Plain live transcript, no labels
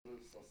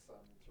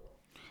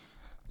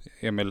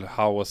Emil,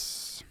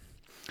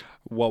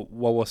 what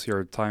was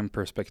your time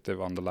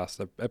perspective on the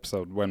last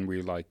episode when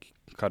we like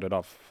cut it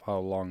off? How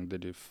long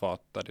did you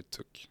thought that it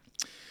took?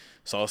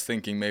 So I was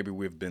thinking maybe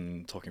we've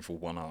been talking for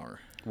 1 hour.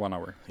 1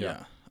 hour.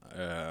 Yeah.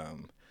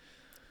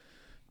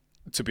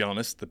 To be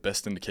honest, the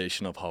best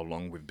indication of how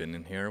long we've been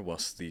in here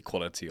was the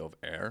quality of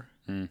air.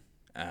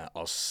 I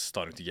was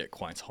starting to get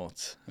quite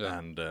hot,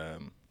 and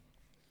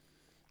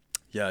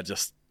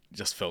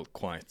just felt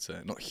quite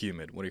not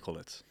humid. What do you call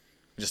it?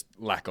 Just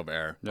lack of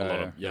air.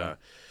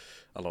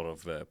 A lot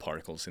of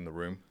particles in the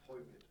room.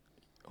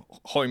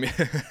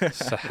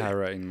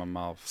 Sahara in my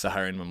mouth.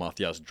 Sahara in my mouth.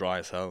 Yeah, it's dry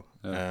as hell.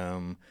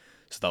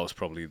 So that was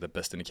probably the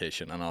best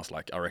indication, and I was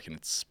like, I reckon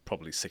it's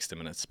probably 60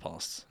 minutes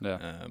past.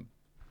 Yeah.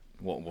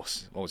 What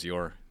was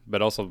your?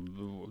 But also,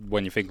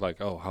 when you think like,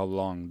 oh, how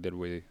long did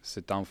we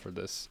sit down for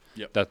this?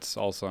 Yep. That's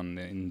also an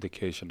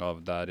indication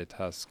of that it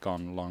has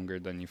gone longer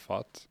than you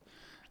thought.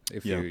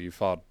 If you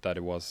thought that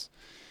it was,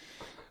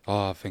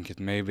 I think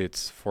maybe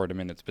it's 40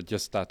 minutes, but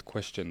just that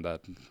question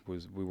that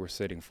we were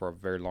sitting for a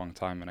very long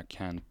time, and I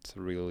can't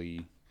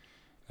really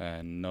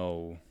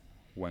know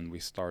when we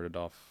started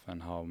off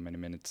and how many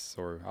minutes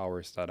or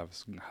hours that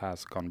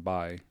has gone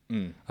by.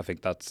 I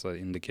think that's an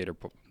indicator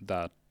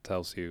that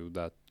tells you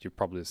that you're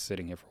probably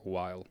sitting here for a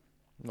while.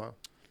 No,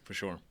 for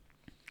sure.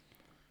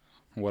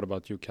 What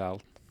about you,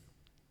 Cal?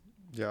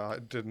 Yeah, I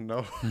didn't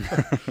know.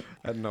 I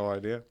had no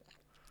idea.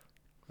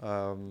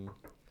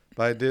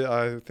 But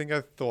I think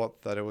I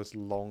thought that it was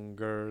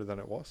longer than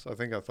it was. I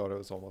think I thought it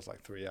was almost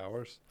like 3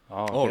 hours.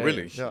 Oh,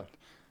 really? Yeah.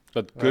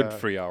 But good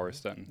 3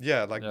 hours then.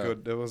 Yeah,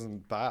 good. It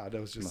wasn't bad.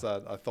 It was just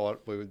that I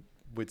thought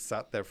we'd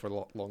sat there for a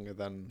lot longer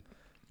than.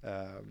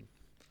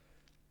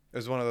 It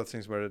was one of those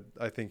things where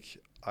I think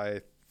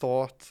I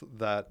thought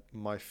that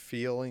my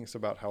feelings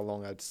about how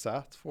long I'd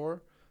sat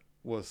for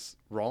was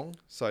wrong,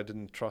 so I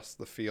didn't trust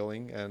the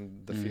feeling,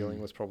 and the feeling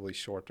was probably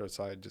shorter.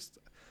 So I just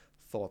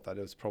thought that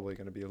it was probably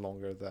going to be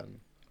longer than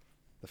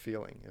the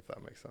feeling, if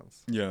that makes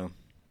sense. Yeah,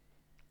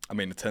 I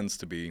mean, it tends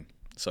to be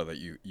so that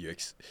you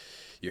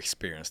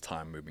experience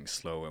time moving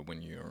slower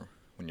when you're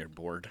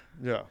bored.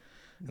 Yeah.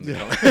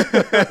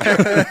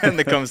 And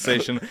the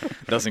conversation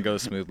doesn't go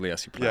smoothly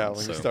as you plan. Yeah,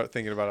 when you start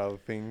thinking about other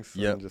things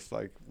and just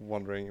like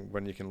wondering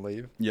when you can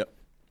leave. Yep.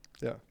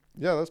 Yeah.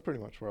 Yeah, that's pretty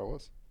much where I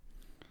was.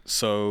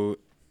 So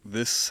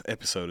this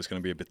episode is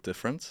going to be a bit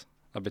different.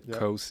 A bit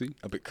cozy.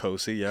 A bit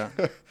cozy, yeah.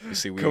 You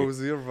see,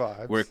 cozier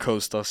vibes. We're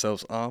cozied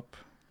ourselves up.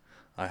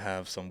 I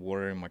have some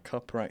water in my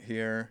cup right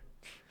here.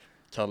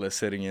 Kalle is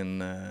sitting in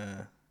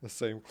the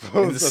same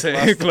clothes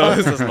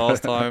as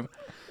last time.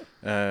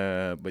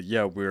 But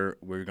yeah, we're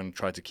going to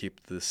try to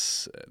keep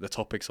the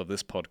topics of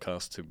this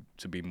podcast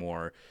to be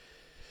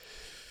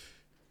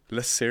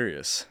less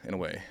serious in a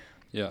way.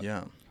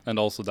 Yeah. And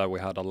also that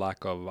we had a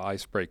lack of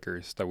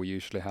icebreakers that we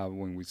usually have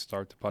when we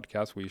start the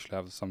podcast. We usually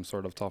have some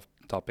sort of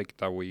topic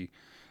that we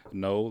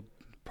know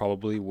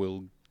probably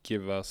will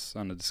give us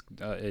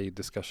a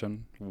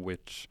discussion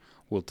which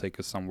will take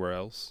us somewhere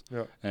else.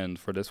 Yeah. And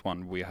for this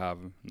one, we have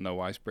no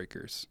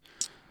icebreakers.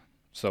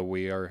 So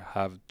we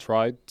have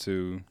tried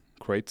to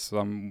create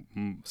some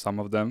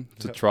of them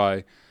to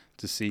try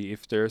to see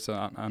if there's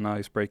an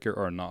icebreaker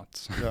or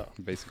not. Yeah.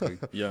 Basically.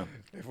 Yeah.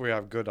 If we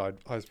have good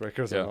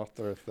icebreakers or not,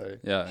 or if they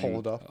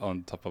hold up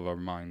on top of our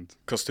mind.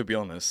 Because to be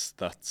honest,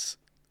 that's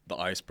the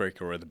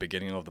icebreaker or the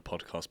beginning of the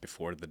podcast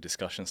before the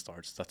discussion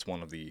starts. That's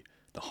one of the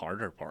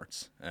harder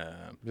parts.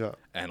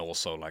 And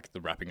also like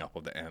the wrapping up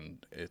of the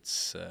end.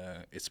 It's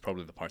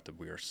probably the part that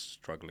we are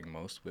struggling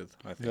most with,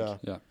 I think.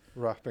 Yeah.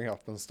 Wrapping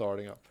up and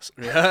starting up.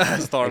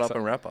 Start up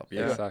and wrap up.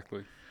 Yeah.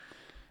 Exactly.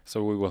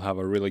 So we will have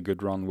a really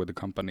good run with the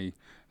company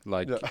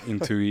in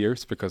 2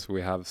 years because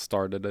we have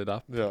started it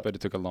up, but it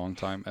took a long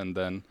time, and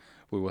then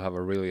we will have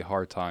a really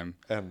hard time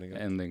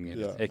ending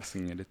it,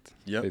 exiting it,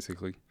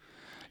 basically.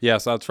 Yeah,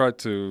 so I'll try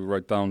to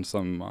write down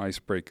some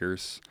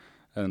icebreakers,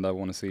 and I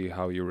want to see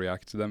how you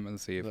react to them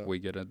and see if we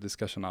get a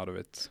discussion out of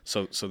it.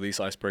 So these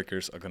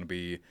icebreakers are going to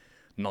be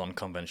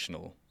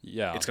non-conventional.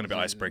 Yeah. It's going to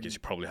be icebreakers you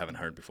probably haven't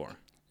heard before.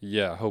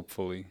 Yeah,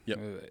 hopefully. Yep.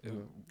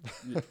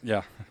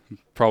 Yeah,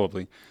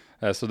 probably.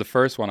 So the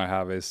first one I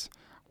have is,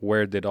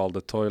 where did all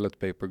the toilet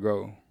paper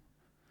go?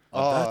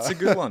 Oh, that's a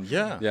good one.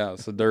 Yeah. Yeah.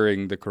 So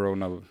during the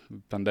corona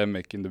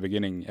pandemic in the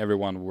beginning,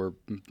 everyone were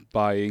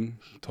buying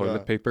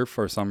toilet paper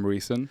for some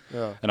reason.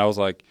 Yeah. And I was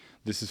like,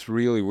 this is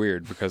really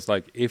weird because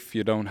like if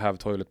you don't have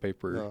toilet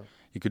paper,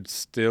 you could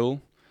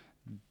still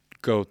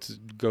go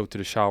to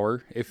the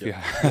shower. If you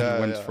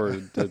went for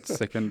the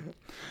second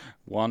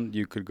one,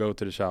 you could go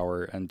to the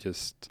shower and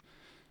just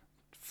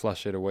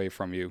flush it away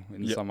from you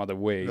in some other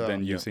way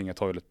than using a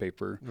toilet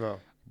paper. Yeah.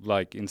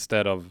 Like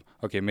instead of,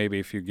 okay, maybe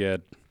if you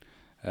get,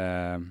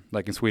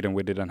 like in Sweden,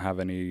 we didn't have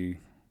any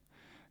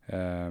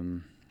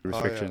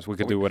restrictions. We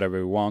could do whatever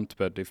we want,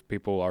 but if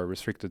people are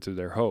restricted to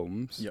their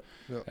homes,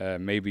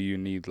 maybe you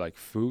need like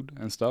food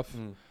and stuff.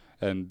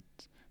 And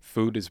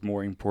food is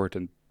more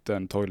important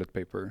than toilet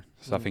paper.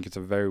 So I think it's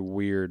a very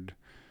weird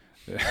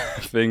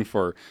thing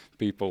for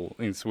people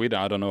in Sweden.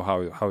 I don't know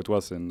how it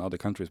was in other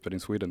countries, but in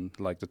Sweden,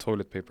 like the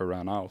toilet paper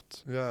ran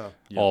out.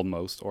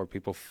 Almost, or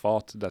people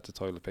thought that the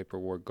toilet paper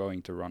were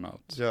going to run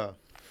out. Yeah.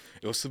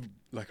 It was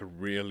like a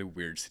really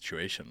weird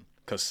situation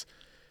because,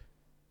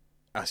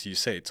 as you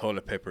say,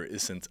 toilet paper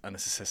isn't a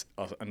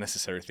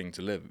necessary thing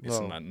to live. It's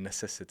not a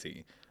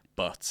necessity,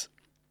 but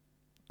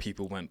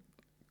people went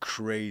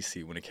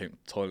crazy when it came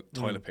to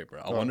toilet paper.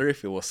 I wonder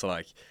if it was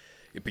like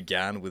it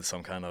began with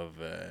some kind of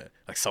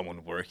like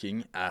someone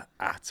working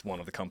at one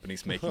of the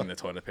companies making the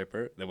toilet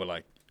paper. They were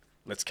like,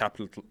 let's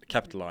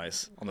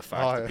capitalize on the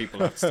fact that people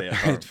have to stay at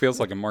home. It feels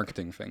like a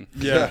marketing thing.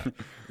 Yeah,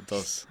 it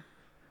does.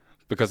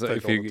 Because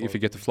if you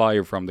get a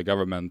flyer from the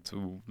government,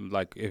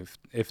 like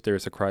if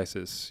there's a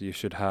crisis, you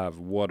should have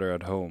water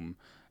at home.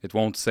 It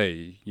won't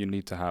say you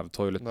need to have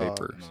toilet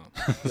paper.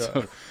 No.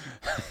 So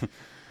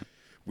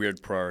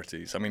weird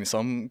priorities. I mean,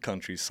 some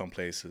countries, some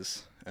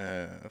places.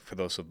 For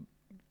those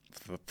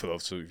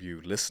of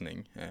you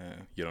listening,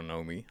 you don't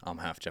know me. I'm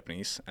half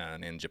Japanese,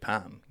 and in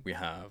Japan we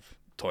have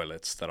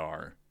toilets that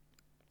are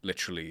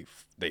literally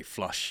they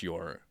flush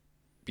your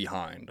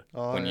behind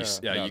when you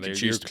can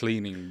choose you're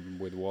cleaning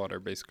with water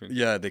basically.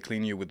 Yeah, they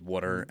clean you with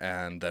water,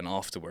 and then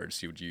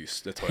afterwards you would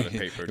use the toilet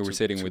paper. You were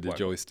sitting with the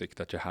joystick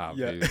that you have.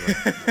 Yeah.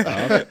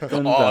 Up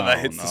and down, that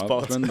hits the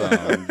spot. Up and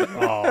down.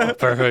 Oh,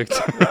 perfect.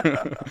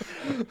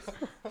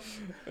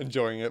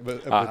 Enjoying it,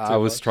 but I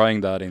was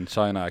trying that in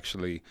China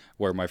actually,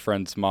 where my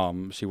friend's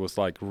mom, she was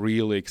like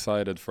really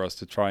excited for us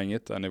to trying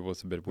it, and it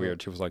was a bit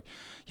weird. She was like,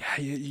 "Yeah,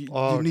 you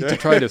need to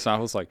try this." And I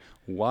was like,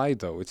 "Why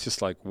though? It's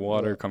just like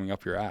water coming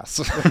up your ass.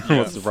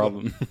 What's the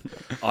problem?"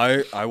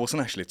 I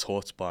wasn't actually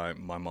taught by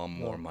my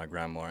mom or my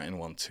grandma or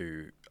anyone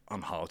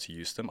on how to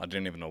use them. I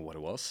didn't even know what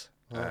it was,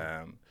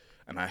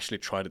 and I actually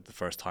tried it the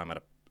first time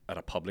at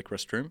a public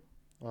restroom.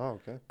 Oh,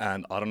 okay.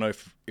 And I don't know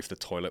if the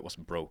toilet was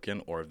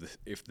broken or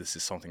if this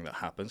is something that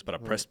happens, but I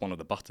pressed one of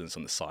the buttons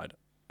on the side,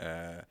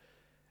 and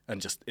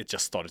it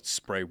just started to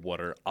spray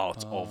water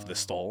out of the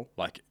stall.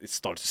 Like it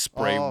started to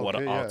spray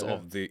water out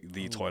of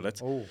the toilet.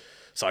 Oh.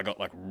 So I got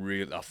like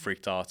I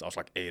freaked out. I was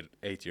like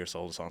 8 years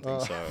old or something.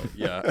 So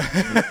yeah.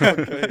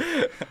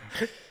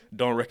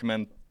 Don't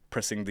recommend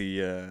pressing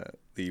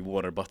the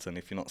water button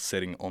if you're not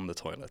sitting on the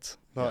toilet.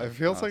 No, it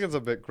feels like it's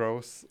a bit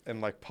gross in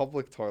like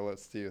public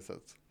toilets to use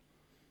it.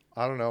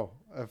 I don't know.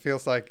 It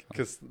feels like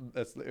because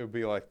it would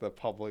be like the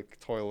public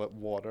toilet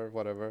water,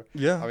 whatever.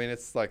 Yeah. I mean,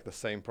 it's like the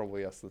same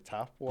probably as the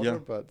tap water,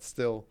 but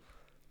still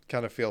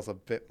kind of feels a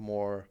bit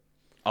more.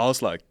 I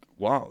was like,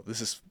 wow, this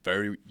is a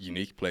very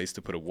unique place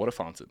to put a water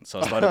fountain.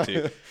 So I started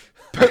to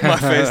put my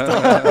face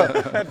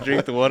down,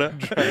 drink the water.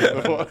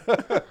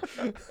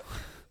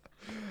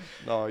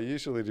 No, I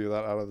usually do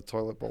that out of the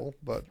toilet bowl,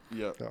 but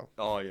yeah.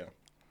 Oh, yeah.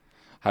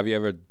 Have you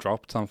ever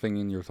dropped something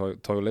in your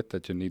toilet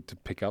that you need to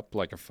pick up,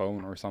 like a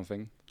phone or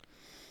something?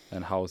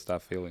 And how is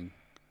that feeling?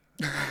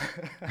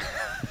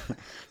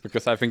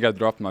 Because I think I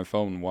dropped my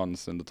phone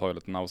once in the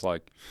toilet, and I was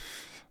like,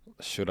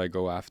 should I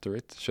go after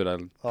it? Should I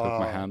put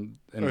my hand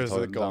in the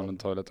toilet, down in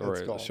the toilet,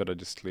 or should I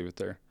just leave it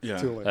there? Yeah.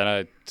 And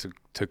I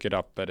took it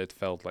up, but it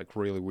felt like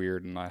really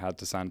weird, and I had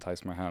to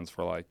sanitize my hands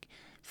for like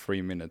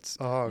 3 minutes.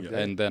 Oh,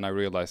 okay. And then I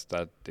realized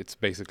that it's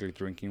basically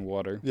drinking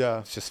water. Yeah.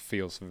 It just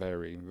feels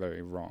very,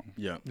 very wrong.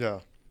 Yeah.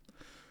 Yeah.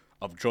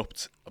 I've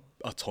dropped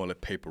a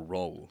toilet paper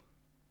roll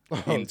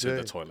into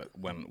the toilet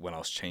when I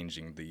was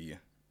changing the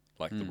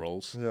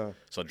rolls. Yeah.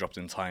 So I dropped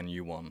an entire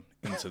new one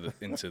into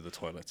the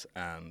toilet,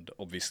 and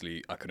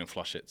obviously I couldn't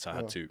flush it, so I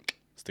had to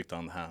stick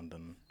down the hand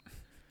and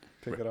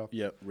pick it up.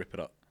 Yeah, rip it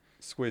up.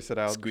 Squeeze it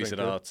out. Squeeze it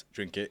out,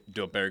 drink it,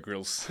 do a Bear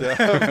Grylls.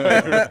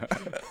 Yeah.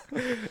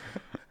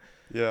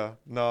 Yeah.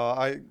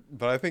 No,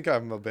 but I think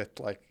I'm a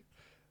bit like,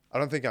 I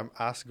don't think I'm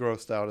as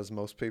grossed out as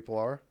most people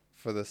are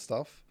for this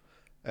stuff.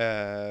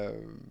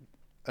 And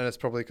it's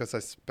probably because I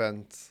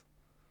spent,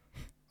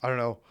 I don't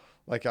know,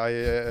 like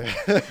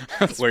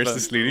where's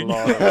this leading?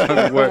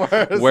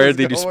 Where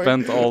did you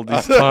spend all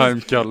this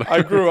time, Kalle?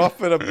 I grew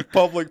up in a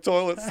public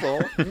toilet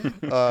stall.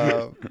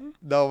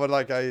 No, but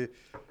like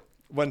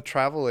when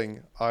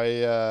traveling,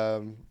 I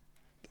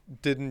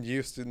didn't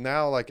used to.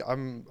 Now, like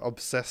I'm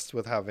obsessed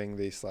with having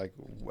these like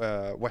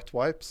wet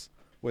wipes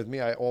with me.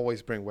 I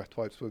always bring wet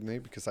wipes with me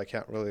because I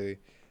can't really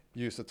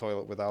use the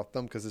toilet without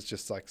them because it's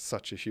just like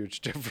such a huge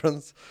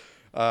difference.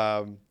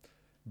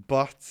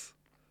 But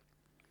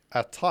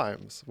at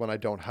times when I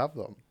don't have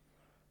them,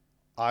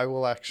 I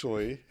will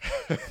actually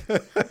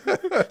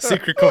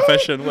secret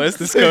confession. Where's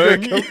this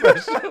going?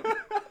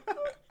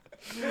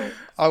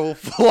 I will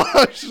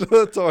flush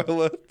the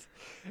toilet,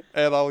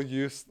 and I'll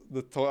use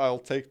I'll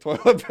take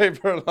toilet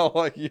paper and I'll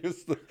like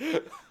use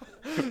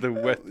the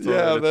wet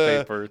toilet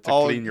paper to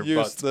clean your butt.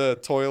 I'll use the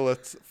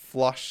toilet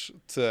flush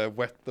to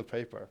wet the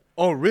paper.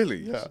 Oh,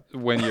 really? Yeah.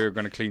 When you're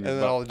gonna clean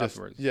your butt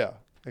afterwards. Yeah.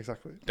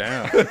 Exactly.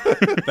 Damn,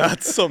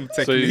 that's some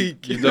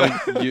technique.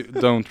 So you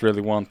don't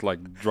really want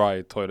like dry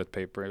toilet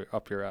paper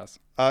up your ass.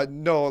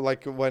 No,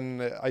 like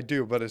when I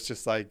do, but it's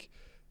just like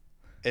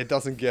it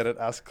doesn't get it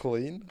as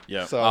clean.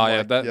 Yeah. So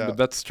But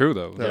that's true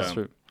though. Yeah. That's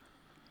true.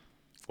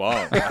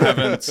 Wow,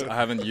 I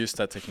haven't used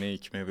that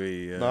technique.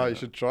 Maybe. No, you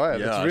should try it.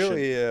 Yeah, it's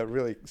really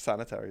really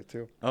sanitary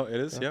too. Oh, it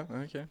is. Yeah.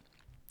 Okay.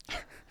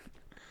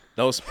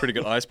 That was a pretty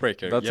good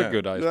icebreaker. That's a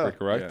good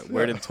icebreaker, right? Yeah.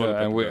 Where did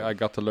toilet and paper go? I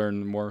got to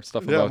learn more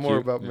stuff about more you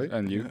about me.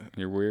 and you.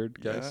 You're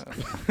weird, guys.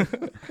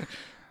 Yeah.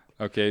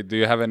 Okay, do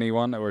you have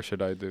anyone, or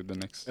should I do the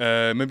next?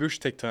 Maybe we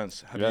should take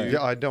turns.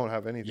 Yeah, I don't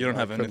have anything. You don't I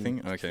have couldn't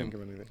anything? Okay. Think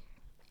of anything.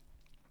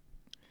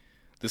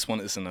 This one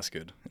isn't as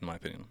good, in my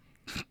opinion.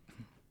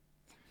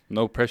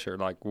 No pressure,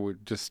 like we're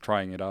just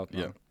trying it out now.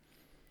 Yeah.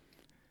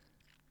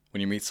 When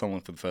you meet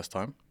someone for the first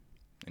time,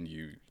 and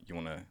you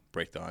want to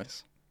break the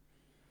ice,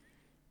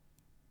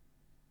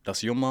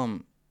 does your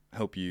mom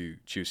help you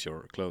choose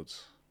your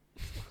clothes?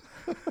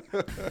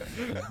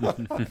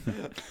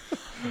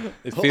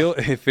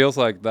 It feels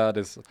like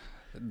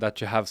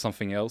that you have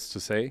something else to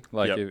say,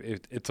 like Yep. if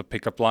it's a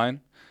pickup line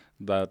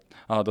that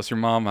does your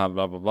mom have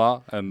blah blah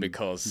blah, and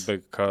Because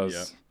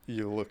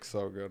You look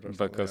so good. Or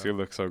because you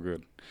look so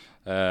good.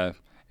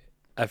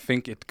 I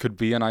think it could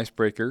be an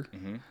icebreaker.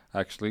 Mm-hmm.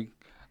 Actually,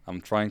 I'm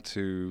trying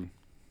to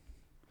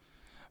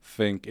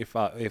think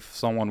if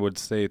someone would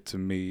say it to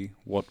me,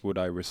 what would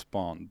I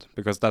respond?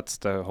 Because that's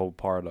the whole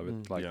part of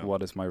it. Like,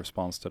 what is my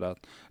response to that?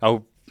 I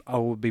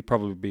would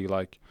probably be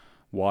like,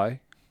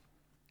 why?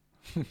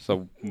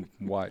 So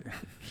why?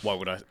 Why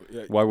would I?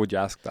 Why would you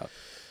ask that?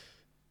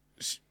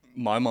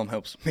 My mom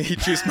helps me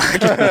choose my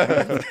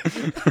clothes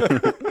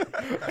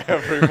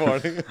every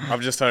morning.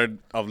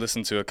 I've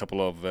listened to a couple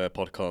of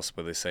podcasts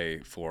where they say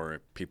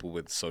for people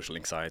with social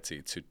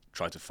anxiety to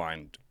try to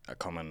find a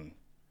common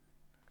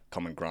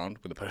ground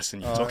with the person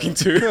you're talking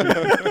to.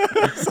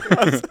 So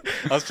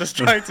I was just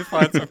trying to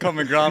find some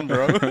common ground,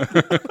 bro.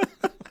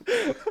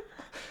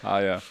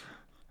 Yeah.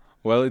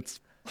 Well, it's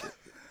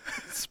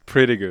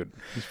pretty good.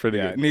 It's pretty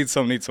good. Need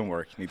some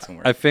work.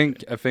 I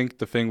think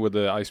the thing with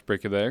the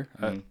icebreaker there,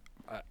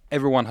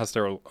 everyone has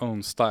their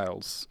own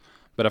styles,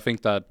 but I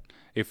think that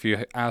if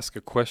you ask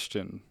a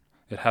question,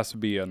 it has to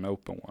be an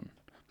open one,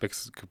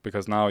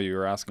 because now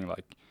you're asking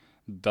like,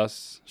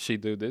 does she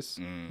do this?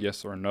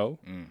 Yes or no?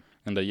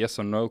 And the yes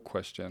or no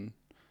question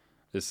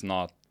is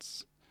not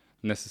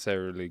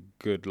necessarily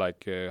good.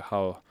 Like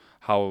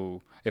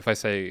how if I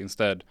say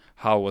instead,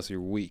 how was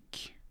your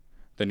week?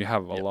 Then you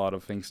have a lot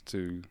of things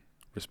to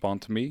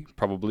respond to me,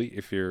 probably,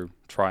 if you're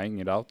trying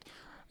it out.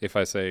 If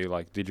I say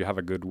like, did you have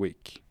a good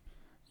week?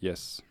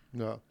 Yes.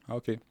 No.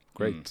 Okay,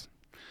 great.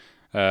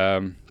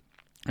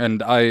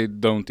 And I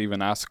don't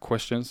even ask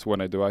questions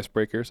when I do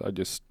icebreakers. I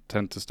just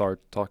tend to start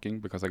talking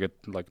because I get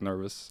like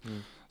nervous.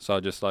 So I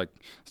just like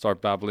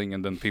start babbling,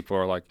 and then people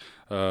are like,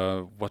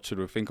 what should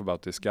we think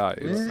about this guy?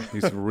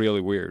 He's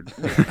really weird.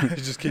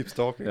 He just keeps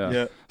talking.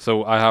 Yeah.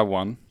 So I have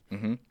one.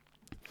 Mm-hmm.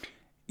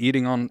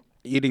 Eating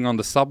on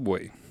the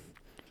subway.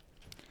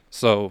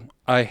 So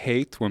I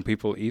hate when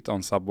people eat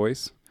on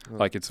subways.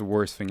 Like, it's the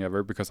worst thing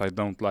ever, because I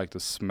don't like the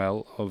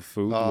smell of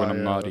food when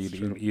I'm not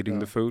eating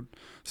the food.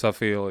 So I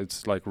feel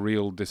it's like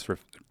real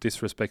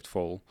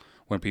disrespectful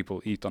when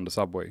people eat on the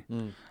subway.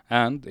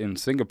 And in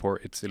Singapore,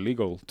 it's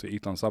illegal to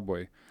eat on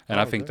subway. And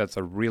I think that's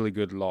a really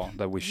good law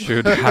that we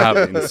should have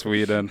in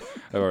Sweden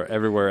or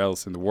everywhere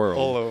else in the world.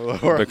 All over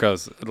the world.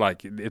 Because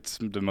like, it's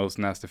the most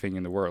nasty thing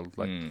in the world.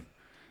 Like,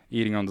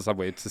 eating on the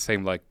subway, it's the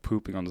same like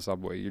pooping on the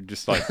subway. You're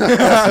just like,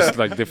 it's just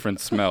like different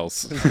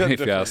smells,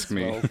 if you ask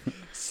me.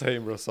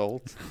 Same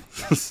result.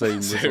 Same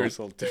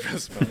result.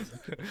 Different smells.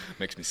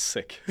 Makes me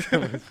sick.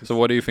 So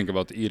what do you think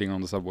about eating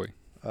on the subway?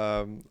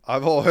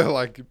 I've always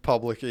like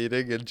public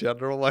eating in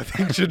general. I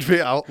think should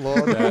be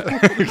outlawed.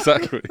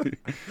 Exactly.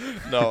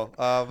 No,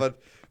 but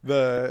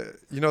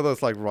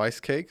those like rice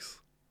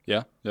cakes.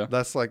 Yeah.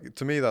 That's like,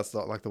 to me, that's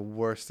like the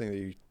worst thing that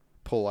you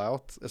pull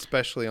out,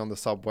 especially on the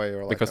subway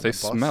or like because they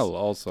smell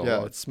also.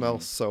 Yeah, it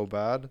smells so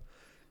bad.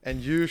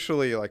 And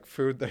usually like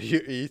food that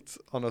you eat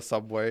on a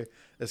subway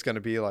is going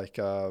to be like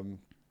I'm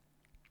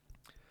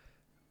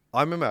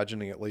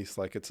imagining at least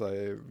like it's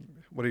a,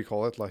 what do you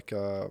call it, like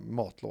a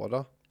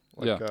matlåda,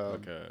 like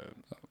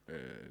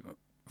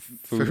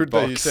food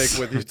that you take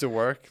with you to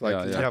work,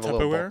 like you have a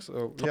little box.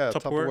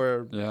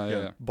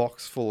 Tupperware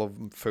box full of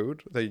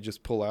food that you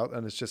just pull out,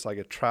 and it's just like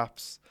it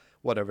traps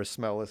whatever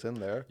smell is in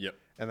there.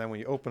 And then when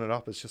you open it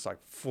up, it's just like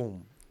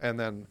boom. And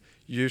then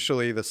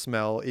usually the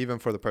smell, even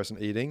for the person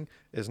eating,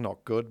 is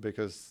not good,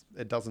 because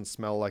it doesn't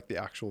smell like the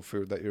actual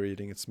food that you're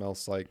eating. It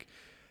smells like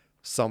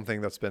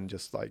something that's been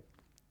just like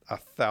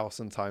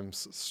 1,000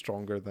 times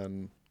stronger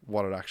than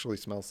what it actually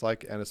smells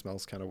like, and it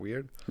smells kind of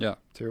weird. Yeah,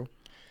 too.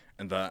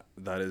 And that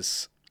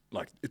is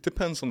like, it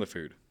depends on the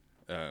food.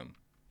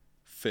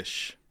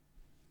 Fish.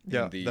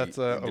 Yeah, that's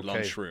in the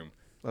lunchroom.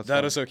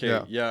 That is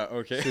okay. Yeah,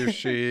 okay.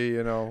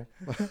 Sushi,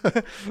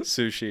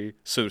 Sushi,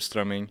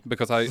 surströmming.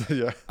 Because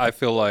I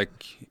feel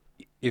like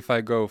if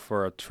I go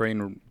for a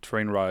train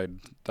ride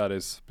that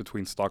is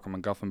between Stockholm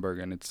and Gothenburg,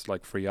 and it's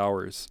like 3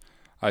 hours,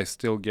 I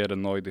still get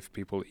annoyed if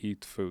people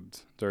eat food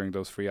during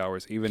those 3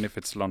 hours, even if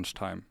it's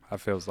lunchtime. I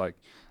feels like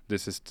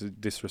this is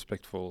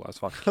disrespectful as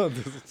fuck.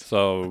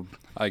 So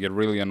I get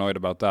really annoyed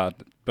about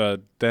that.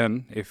 But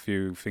then if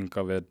you think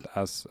of it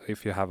as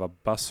if you have a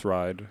bus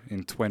ride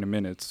in 20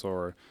 minutes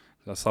or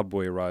a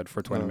subway ride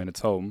for 20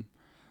 minutes home,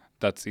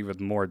 that's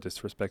even more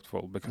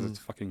disrespectful because it's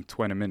fucking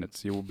 20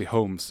 minutes. You will be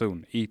home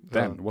soon. Eat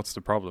then. What's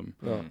the problem?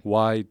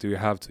 Why do you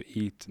have to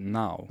eat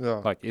now?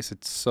 Like, is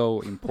it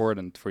so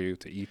important for you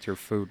to eat your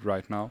food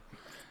right now?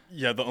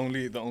 Yeah, the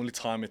only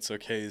time it's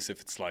okay is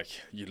if it's like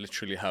you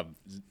literally have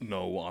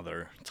no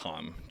other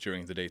time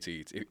during the day to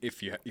eat.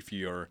 If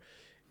you're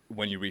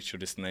when you reach your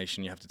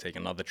destination, you have to take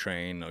another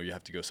train or you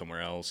have to go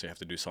somewhere else, you have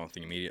to do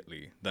something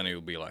immediately, then it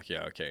will be like,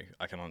 yeah, okay,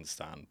 I can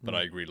understand. But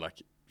I agree,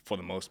 like, for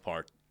the most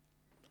part,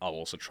 I'll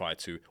also try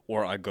to,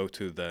 or I go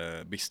to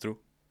the bistro.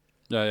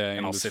 Yeah,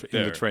 and I'll sit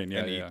there in the train,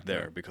 and eat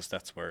there because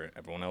that's where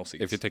everyone else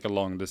eats. If you take a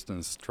long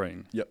distance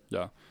train. Yep.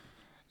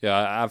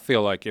 Yeah, I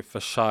feel like if a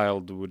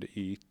child would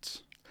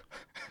eat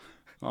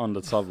on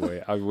the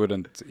subway, I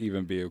wouldn't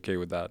even be okay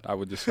with that. I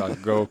would just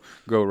like go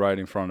right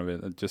in front of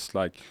it and just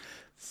like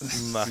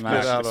smack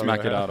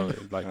it out of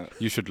it. Like,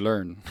 you should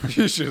learn.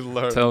 You should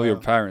learn. Tell your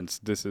parents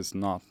this is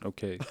not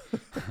okay.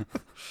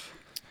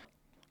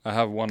 I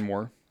have one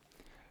more,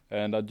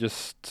 and I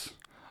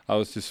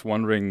was just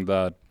wondering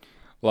that,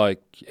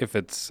 like, if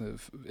it's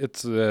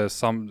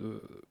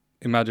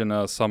imagine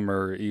a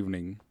summer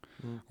evening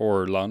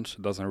or lunch,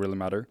 it doesn't really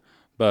matter,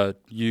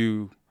 but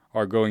you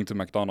are going to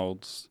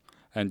McDonald's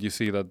and you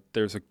see that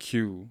there's a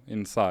queue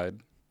inside,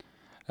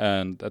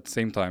 and at the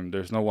same time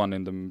there's no one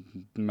in the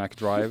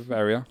McDrive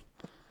area.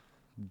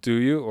 Do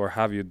you, or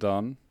have you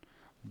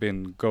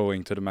been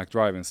going to the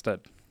McDrive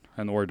instead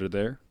and order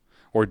there?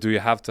 Or do you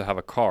have to have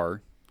a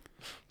car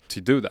to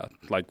do that?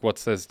 Like, what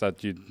says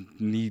that you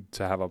need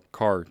to have a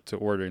car to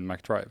order in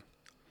McDrive?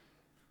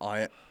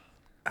 I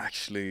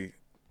actually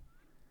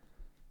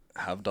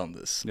have done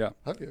this. Yeah.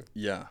 Have you?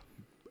 Yeah.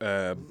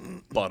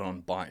 But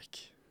on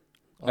bike.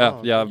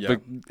 Yeah,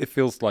 but it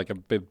feels like a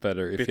bit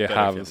better if you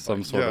have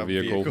some sort of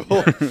vehicle.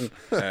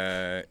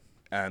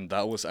 And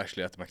that was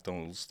actually at the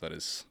McDonald's that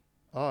is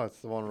it's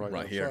the one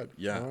right here. outside.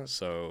 Yeah. Right.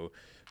 So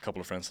a couple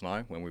of friends and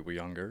I, when we were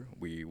younger,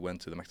 we went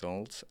to the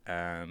McDonald's,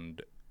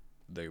 and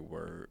there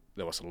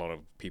was a lot of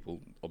people,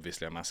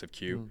 obviously a massive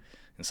queue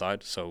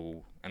inside,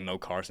 so, and no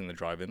cars in the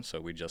drive-in, so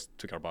we just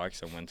took our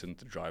bikes and went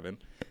into the drive-in.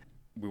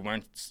 We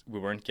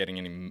weren't getting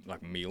any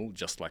like meal,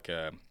 just like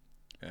a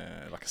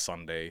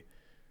sundae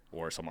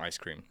or some ice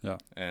cream. Yeah.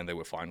 And they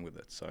were fine with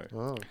it.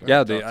 So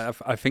yeah,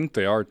 I think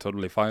they are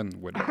totally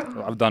fine with it.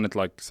 I've done it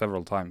like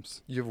several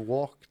times. You've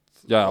walked?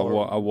 Yeah,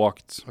 I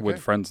walked with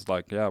friends,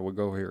 like, yeah, we'll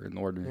go here and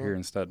order here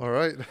instead. All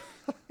right.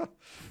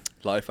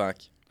 Life hack.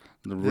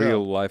 The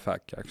real life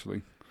hack,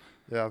 actually.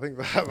 Yeah, I think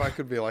that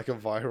could be like a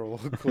viral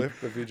clip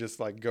if you just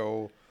like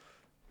go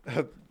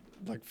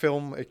like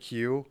film a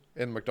queue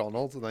in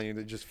McDonald's, and then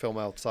you just film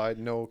outside,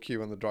 no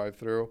queue in the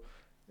drive-through,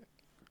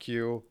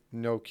 queue,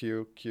 no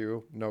queue,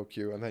 queue, no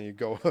queue, and then you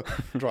go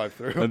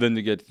drive-through. And then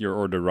you get your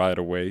order right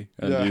away,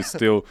 and you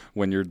still,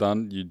 when you're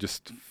done, you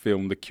just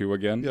film the queue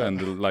again,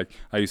 and like,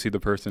 you see the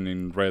person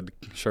in red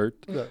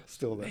shirt. Yeah,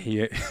 still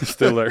there.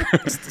 Still there.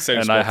 It's the same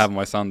and spot. I have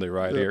my sundae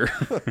right here.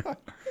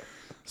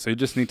 So you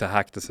just need to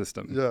hack the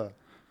system. Yeah.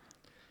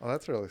 Oh,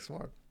 that's really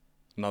smart.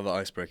 Another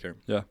icebreaker.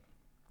 Yeah.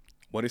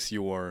 What is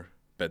your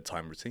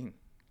bedtime routine?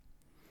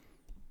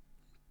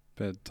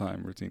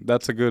 Bedtime routine.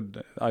 That's a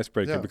good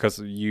icebreaker because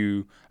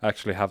you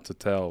actually have to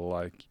tell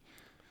like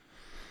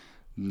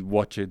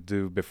what you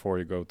do before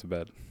you go to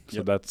bed.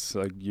 So that's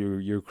like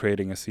you're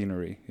creating a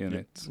scenery in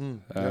it. Yeah,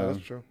 that's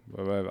true.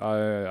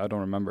 I don't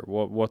remember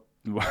what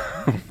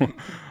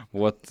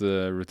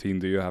routine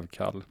do you have,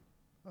 Carl?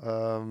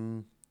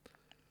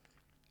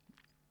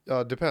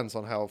 Depends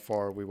on how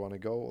far we want to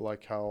go.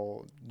 Like,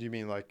 how do you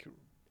mean, like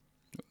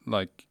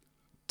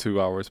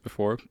 2 hours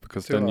before?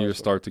 Because then you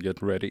start to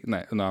get ready.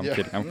 No, I'm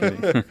kidding. I'm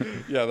kidding.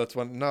 Yeah, that's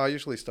when. No, I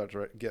usually start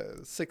to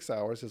get 6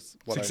 hours is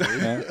what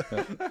I need.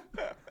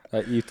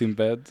 I eat in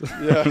bed.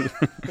 Yeah.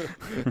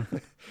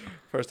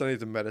 First, I need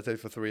to meditate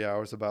for 3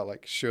 hours about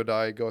like, should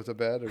I go to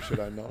bed or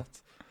should I not?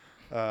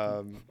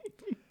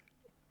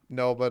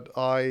 No, but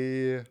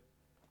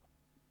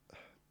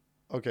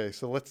okay,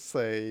 so let's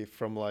say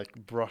from like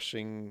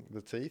brushing the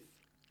teeth,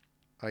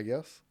 I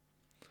guess.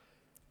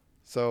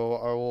 So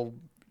I will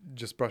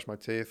just brush my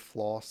teeth,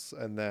 floss,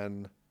 and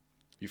then...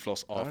 You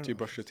floss after you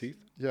brush your teeth?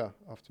 Yeah,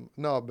 after.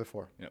 No,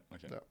 before. Yeah,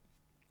 okay.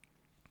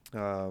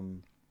 Yeah.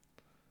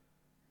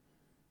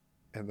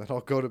 And then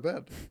I'll go to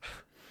bed.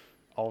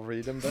 I'll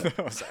read in bed.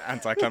 It's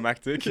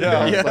anticlimactic.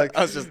 Yeah, like,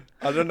 I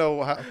don't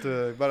know how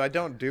to... But I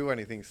don't do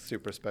anything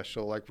super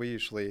special. Like, we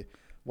usually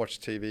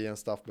watch TV and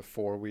stuff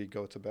before we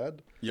go to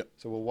bed. Yep.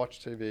 So we'll watch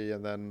TV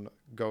and then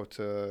go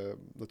to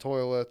the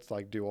toilet,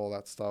 like do all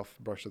that stuff,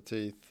 brush the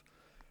teeth.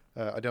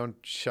 I don't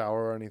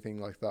shower or anything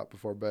like that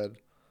before bed.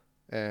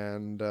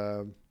 And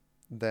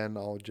then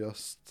I'll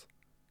just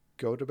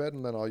go to bed,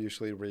 and then I'll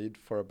usually read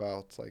for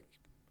about like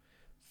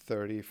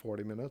 30,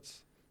 40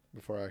 minutes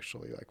before I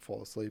actually like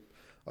fall asleep.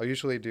 I'll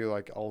usually do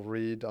like, I'll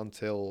read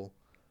until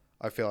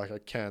I feel like I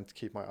can't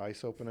keep my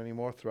eyes open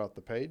anymore throughout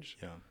the page.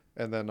 Yeah.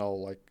 And then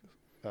I'll like,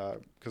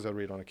 because I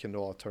read on a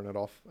Kindle, I'll turn it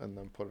off and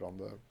then put it on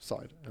the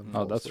side. And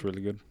Oh, that's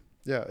really good.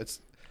 Yeah, it's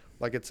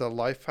a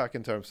life hack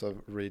in terms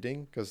of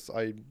reading, because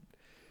I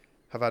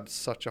have had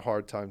such a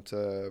hard time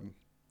to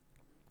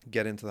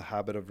get into the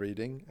habit of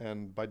reading.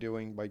 And by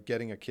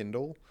getting a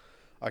Kindle,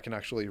 I can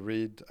actually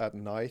read at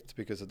night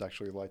because it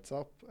actually lights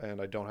up,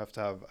 and I don't have to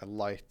have a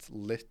light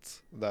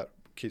lit that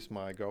keeps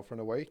my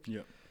girlfriend awake.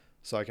 Yeah.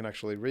 So I can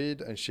actually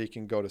read and she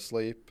can go to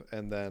sleep,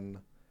 and then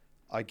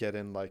I get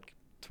in like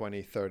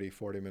 20, 30,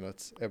 40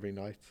 minutes every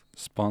night.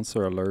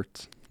 Sponsor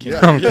alert. Yeah.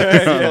 I'm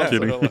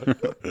kidding.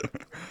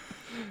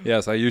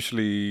 Yes, I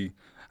usually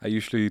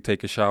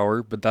take a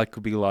shower, but that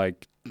could be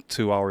like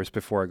 2 hours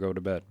before I go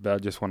to bed. But I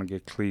just want to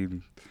get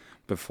clean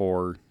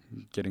before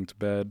getting to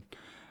bed.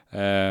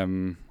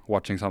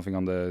 Watching something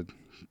on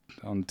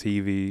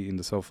TV in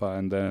the sofa,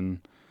 and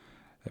then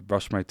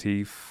brush my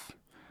teeth.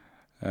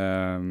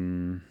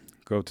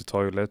 Go to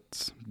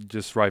toilet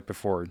just right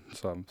before,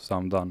 so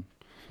I'm done.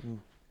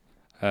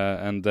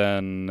 And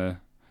then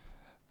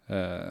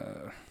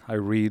I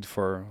read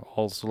for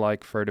also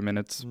like 30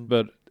 minutes,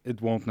 but it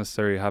won't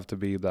necessarily have to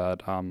be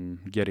that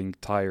I'm getting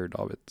tired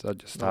of it. I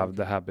just have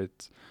the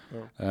habit.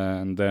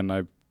 And then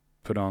I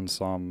put on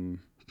some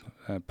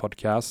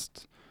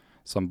podcast,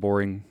 some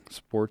boring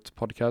sports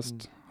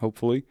podcast,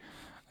 hopefully.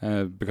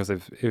 Because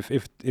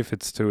if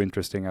it's too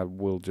interesting, I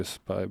will just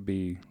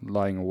be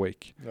lying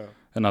awake. Yeah.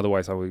 And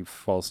otherwise I will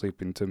fall asleep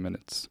in 2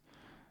 minutes.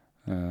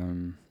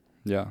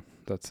 Yeah,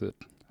 that's it.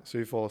 So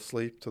you fall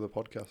asleep to the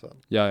podcast then?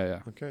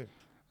 Yeah. Okay.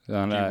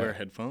 And do you wear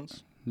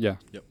headphones? Yeah.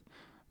 Yep.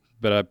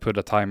 But I put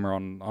a timer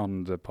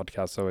on the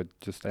podcast, so it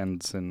just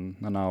ends in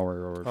an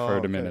hour or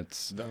 30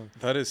 minutes.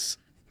 That is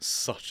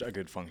such a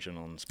good function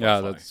on Spotify.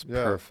 Yeah, that's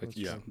perfect.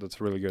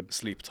 That's really good.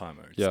 Sleep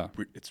timer.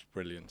 It's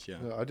brilliant. Yeah.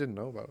 I didn't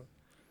know about it.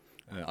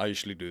 I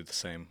usually do the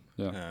same.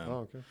 Yeah.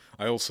 Okay.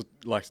 I also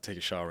like to take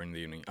a shower in the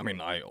evening. I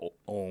mean, I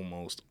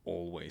always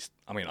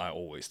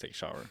take a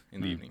shower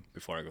in the evening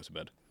before I go to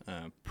bed.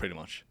 Pretty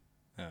much.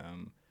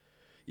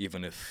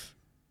 Even if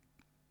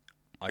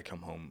I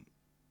come home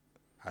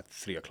at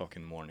 3 o'clock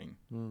in the morning,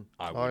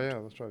 I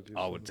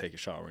would take a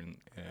shower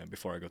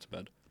before I go to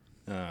bed.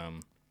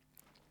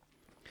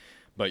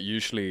 But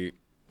usually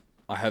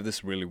I have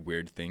this really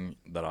weird thing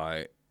that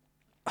I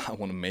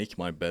want to make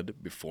my bed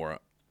before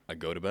I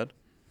go to bed.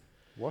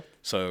 What?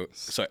 So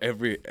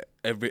every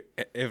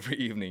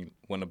evening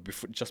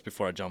just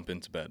before I jump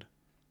into bed,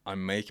 I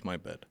make my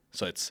bed.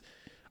 So I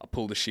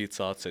pull the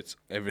sheets out, so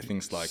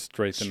everything's like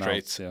straightened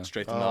out.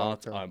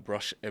 Okay. I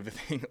brush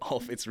everything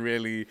off. It's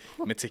really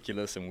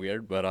meticulous and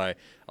weird, but I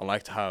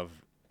like to have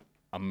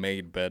a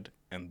made bed,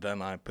 and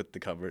then I put the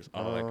covers,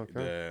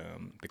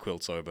 the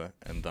quilts over,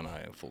 and then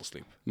I fall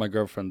asleep. My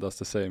girlfriend does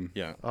the same.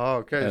 Yeah. Oh,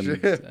 okay. And,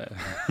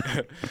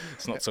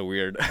 it's not so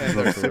weird. And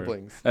their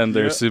siblings. And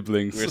their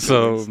siblings.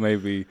 So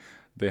maybe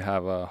they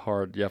have a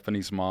hard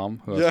Japanese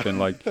mom who has been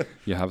like,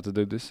 you have to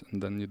do this,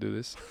 and then you do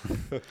this.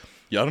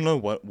 Yeah, I don't know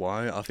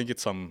why. I think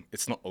it's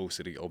not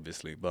OCD,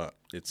 obviously, but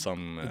it's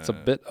some. It's a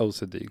bit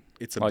OCD.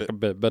 It's a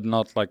bit, but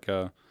not like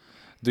a.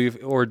 Do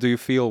you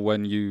feel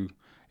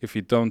if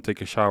you don't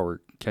take a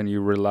shower, can you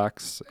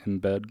relax in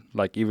bed?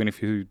 Like even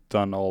if you've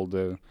done all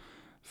the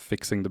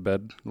fixing the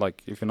bed,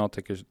 like if you're not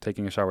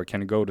taking a shower,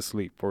 can you go to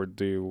sleep, or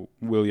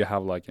will you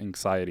have like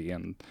anxiety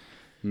and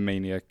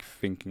maniac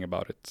thinking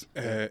about it?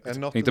 And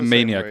not the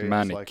maniac,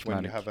 manic, like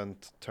when you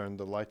haven't turned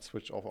the light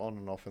switch on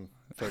and off in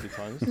 30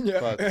 times.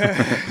 But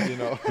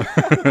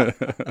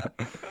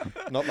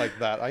not like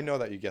that. I know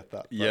that you get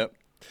that. Yep.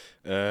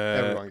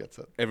 Everyone gets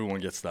it. Everyone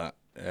gets that.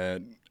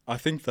 I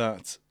think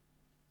that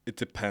it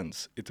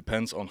depends. It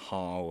depends on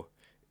how.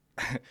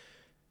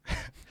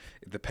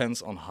 It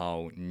depends on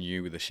how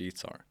new the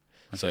sheets are.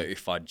 Okay. So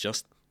if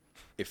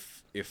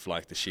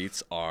like the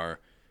sheets are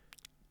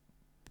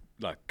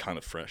like kind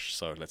of fresh,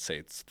 so let's say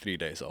it's 3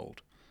 days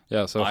old.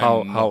 Yeah. So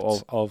how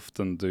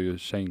often do you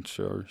change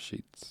your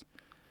sheets?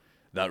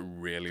 That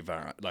really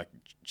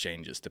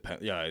changes.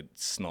 Yeah,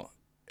 it's not.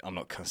 I'm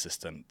not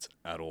consistent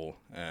at all.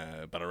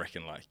 But I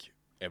reckon like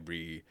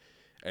every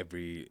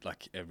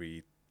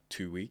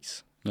 2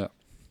 weeks. Yeah.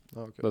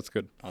 Okay. That's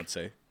good. I'd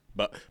say.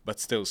 But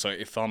still, so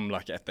if I'm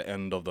like at the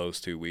end of those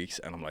 2 weeks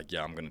and I'm like,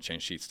 yeah, I'm gonna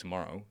change sheets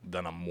tomorrow,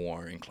 then I'm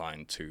more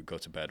inclined to go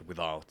to bed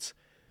without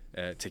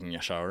taking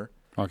a shower.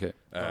 Okay.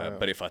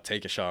 But if I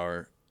take a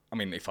shower, I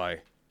mean, I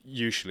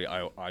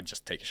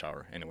just take a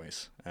shower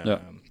anyways.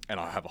 And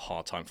I have a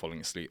hard time falling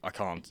asleep. I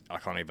can't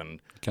even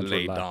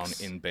lay relax.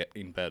 down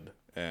in bed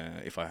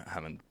if I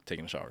haven't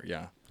taken a shower.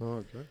 Yeah.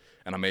 Oh, okay.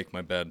 And I make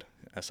my bed,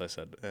 as I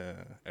said,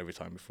 every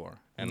time before,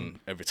 and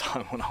every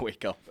time when I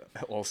wake up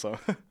also.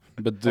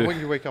 But when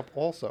you wake up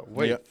also,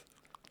 wait,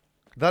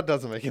 that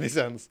doesn't make any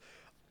sense.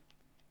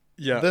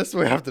 Yeah, this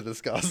we have to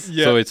discuss.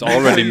 Yeah. So it's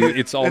already made.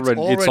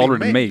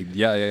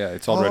 Yeah.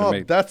 It's already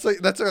made. That's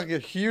like a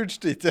huge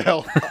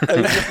detail.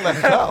 I just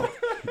left out.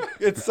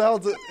 It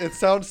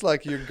sounds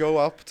like you go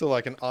up to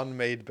like an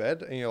unmade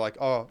bed and you're like,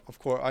 oh, of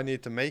course I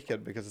need to make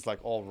it because it's like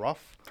all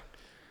rough.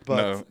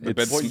 But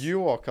what you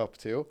walk up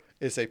to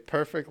is a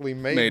perfectly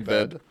made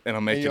bed, and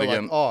I'll make it you're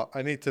again. Like, oh,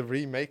 I need to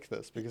remake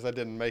this because I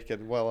didn't make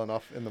it well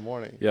enough in the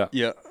morning. Yeah.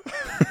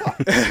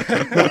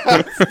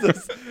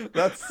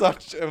 That's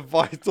such a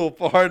vital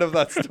part of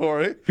that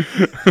story.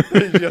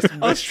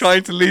 I was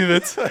trying to leave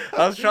it.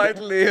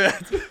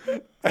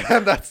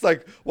 And that's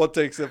like what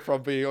takes it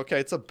from being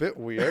okay, it's a bit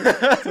weird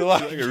to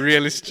like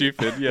really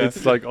stupid. Yeah,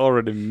 it's like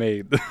already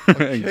made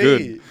and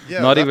good.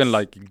 Yeah, not even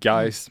like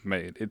guys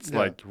made. It's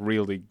like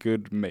really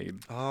good made.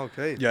 Oh,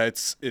 okay. Yeah,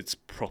 it's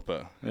proper.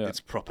 Yeah. It's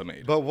proper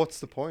made. But what's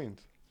the point?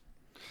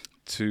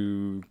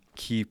 To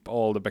keep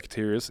all the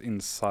bacteria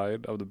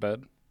inside of the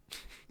bed.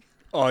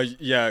 Oh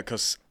yeah,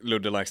 because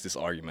Ludde likes this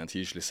argument. He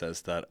usually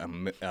says that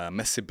a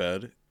messy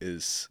bed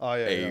is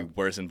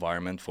worse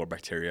environment for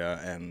bacteria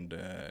and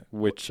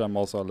which I'm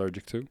also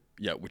allergic to.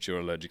 Yeah, which you're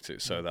allergic to.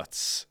 So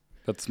that's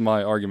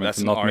my argument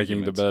for not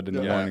making the bed in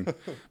the morning.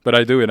 But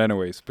I do it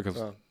anyways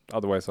because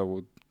otherwise I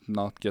would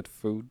not get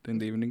food in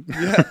the evening.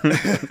 Yeah.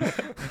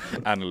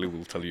 Annalie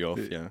will tell you off.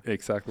 Yeah,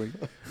 exactly.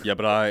 Yeah,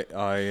 but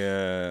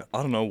I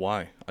don't know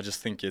why. I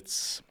just think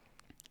it's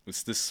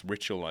this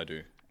ritual I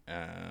do.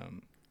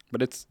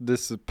 But it's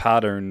this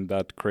pattern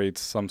that creates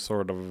some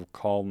sort of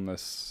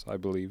calmness, I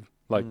believe.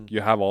 Like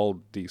you have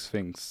all these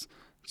things,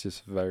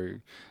 just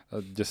very,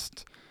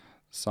 just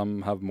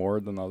some have more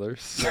than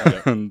others.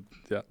 And,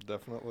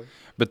 definitely.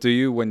 But do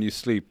you, when you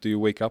sleep, do you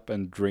wake up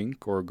and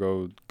drink or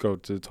go to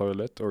the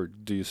toilet, or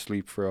do you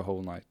sleep for a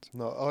whole night?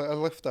 No, I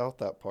left out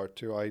that part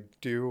too. I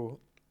do,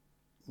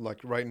 like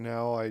right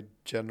now, I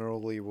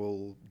generally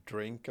will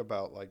drink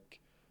about like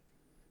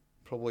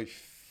probably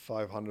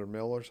 500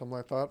 ml or something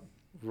like that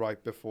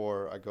right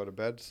before I go to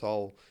bed. So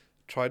I'll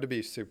try to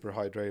be super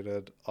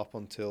hydrated up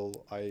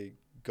until I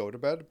go to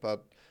bed,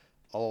 but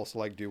I'll also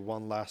like do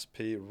one last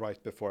pee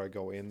right before I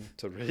go in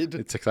to read.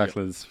 It's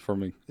exactly this for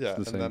me. Yeah,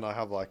 and then I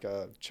have like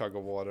a chug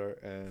of water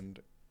and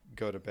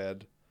go to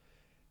bed.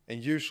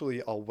 And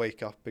usually I'll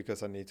wake up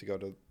because I need to go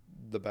to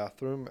the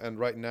bathroom. And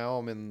right now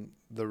I'm in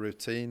the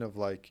routine of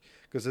like,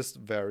 because this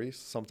varies.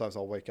 Sometimes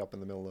I'll wake up in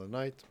the middle of the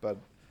night, but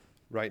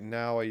right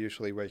now I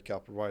usually wake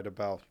up right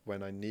about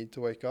when I need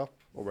to wake up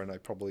or when I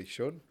probably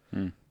should.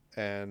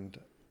 And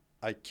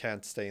I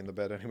can't stay in the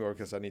bed anymore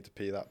because I need to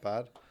pee that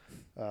bad.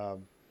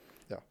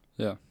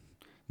 Yeah.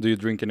 Do you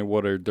drink any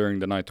water during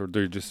the night, or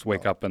do you just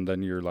wake up and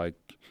then you're like,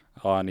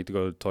 oh, I need to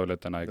go to the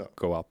toilet and I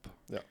go up?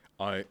 Yeah.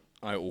 I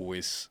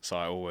always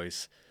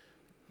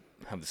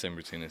have the same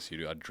routine as you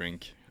do. I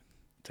drink,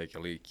 take a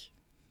leak,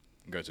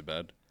 go to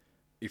bed.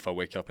 If I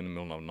wake up in the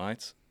middle of the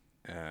night,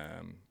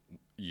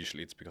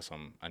 usually it's because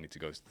I need to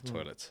go to the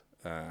toilet.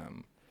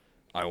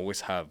 I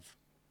always have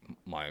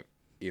my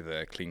either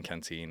a clean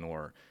canteen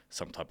or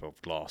some type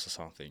of glass or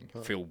something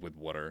filled with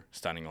water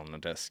standing on the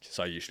desk.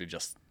 So I usually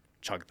just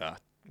chug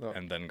that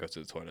and then go to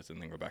the toilet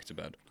and then go back to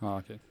bed. Oh,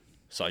 okay.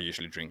 So I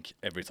usually drink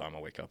every time I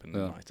wake up in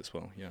the night as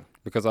well. Yeah.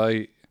 Because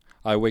I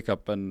wake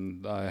up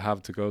and I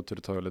have to go to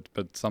the toilet,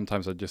 but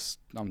sometimes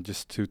I'm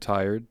just too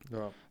tired.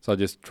 Yeah. So I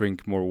just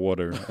drink more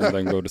water and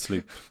then go to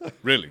sleep.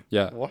 Really?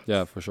 Yeah. What?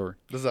 Yeah, for sure.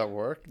 Does that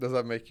work? Does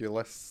that make you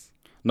less?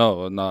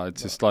 No,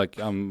 it's just like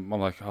I'm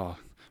like, oh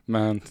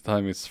man, the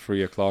time is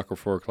 3 o'clock or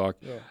 4 o'clock,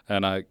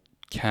 and I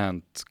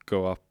can't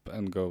go up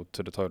and go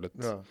to the toilet.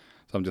 Yeah. So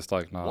I'm just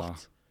like, nah.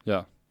 What?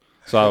 Yeah.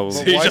 So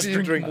why do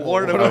you drink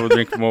water? I will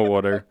drink more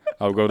water.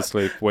 I'll go to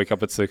sleep, wake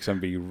up at 6 and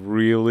be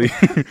really,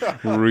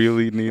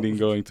 really needing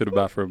going to the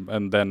bathroom.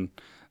 And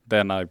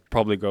then I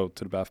probably go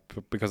to the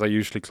bathroom because I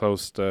usually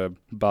close the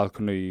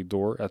balcony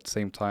door at the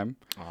same time.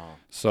 Oh.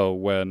 So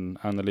when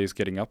Annalie is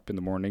getting up in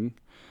the morning,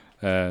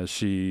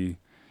 she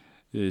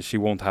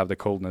won't have the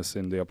coldness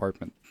in the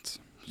apartment.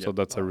 Yep. So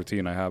that's a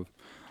routine I have.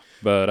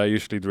 But I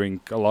usually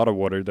drink a lot of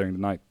water during the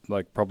night,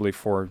 like probably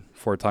four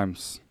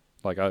times.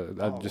 Like I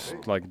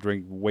just like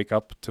wake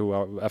up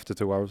after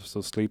 2 hours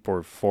of sleep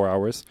or 4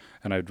 hours,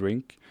 and I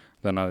drink.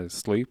 Then I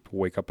sleep,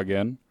 wake up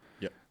again,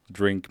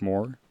 drink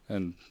more,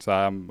 and so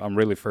I'm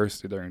really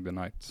thirsty during the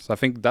night. So I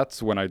think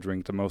that's when I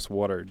drink the most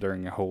water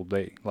during a whole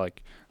day.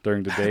 Like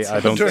during the day, I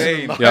don't.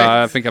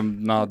 Yeah, I think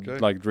I'm not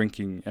like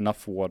drinking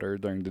enough water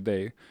during the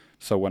day.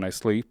 So when I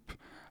sleep,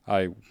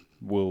 I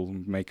will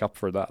make up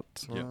for that.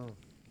 Wow. Yeah.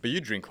 But you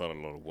drink quite a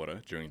lot of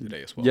water during the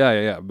day as well.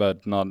 Yeah,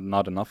 but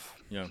not enough.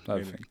 Yeah,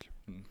 I think.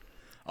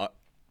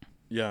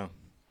 Yeah,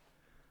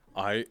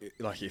 I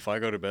like if I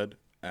go to bed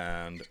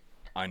and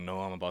I know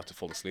I'm about to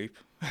fall asleep.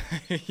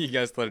 You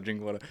guys started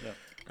drinking water.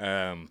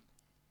 Yeah.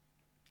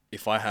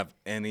 If I have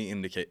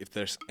if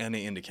there's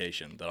any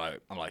indication that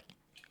I'm like,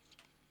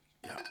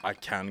 I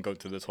can go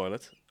to the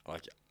toilet.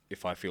 Like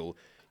if I feel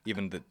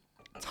even the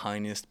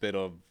tiniest bit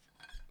of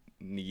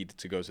need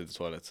to go to the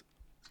toilet,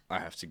 I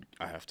have to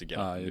get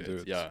up and do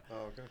it. Yeah.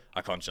 Oh, okay.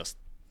 I can't just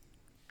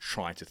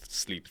try to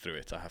sleep through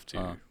it. I have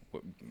to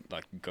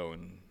like go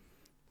and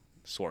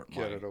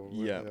get it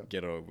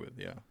over with.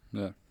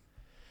 Yeah.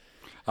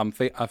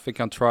 I think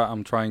I'm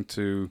trying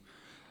to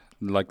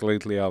like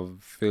lately I'm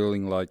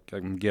feeling like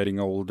I'm getting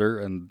older,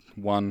 and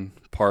one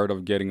part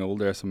of getting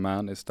older as a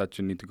man is that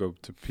you need to go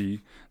to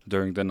pee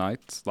during the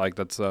night. Like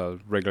that's a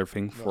regular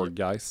thing for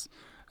guys,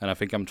 and I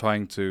think I'm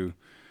trying to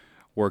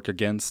work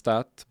against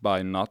that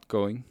by not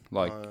going.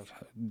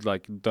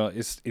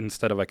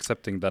 Instead of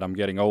accepting that I'm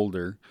getting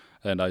older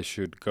and I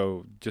should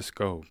just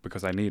go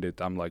because I need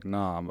it. I'm like,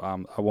 nah,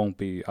 I won't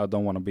be. I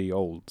don't want to be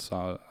old,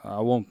 so I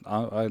won't.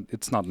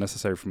 It's not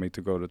necessary for me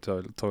to go to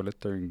toilet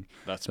during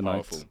the powerful.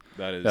 night.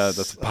 That is. Yeah,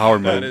 that's a power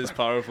move. That is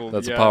powerful.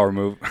 That's a power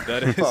move.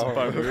 That is a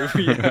power move.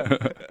 Yeah.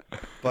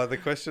 But the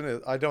question is,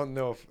 I don't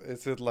know if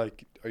is it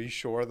like, are you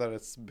sure that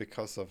it's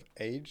because of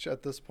age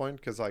at this point?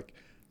 Because like,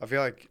 I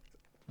feel like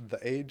the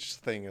age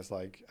thing is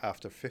like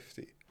after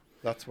 50.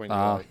 That's when you're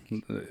like,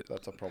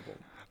 that's a problem.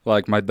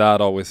 Like my dad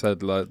always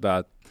said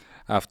that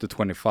after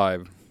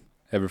 25,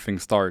 everything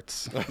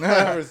starts.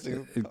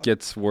 It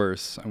gets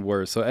worse and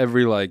worse. So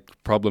every like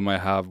problem I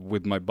have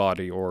with my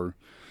body or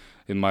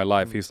in my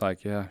life, he's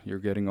like, yeah, you're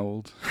getting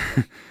old.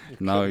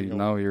 now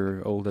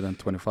you're older than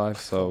 25,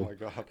 so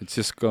it's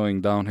just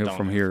going downhill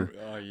from here.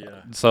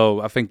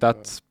 So I think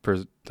that's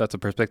a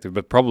perspective,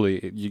 but probably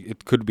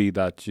it could be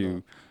that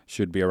you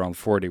should be around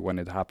 40 when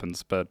it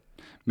happens, but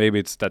maybe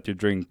it's that you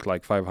drink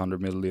like 500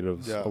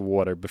 milliliters of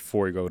water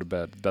before you go to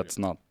bed. That's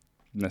not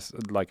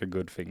like a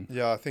good thing.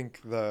 Yeah, I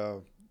think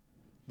the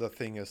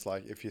thing is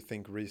like, if you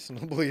think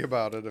reasonably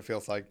about it, it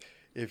feels like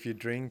if you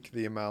drink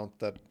the amount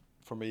that,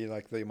 for me,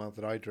 like the amount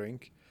that I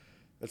drink,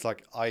 it's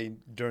like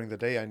during the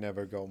day I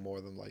never go more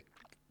than like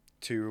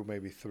 2,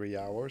 maybe 3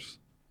 hours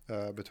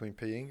between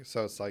peeing.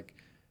 So it's like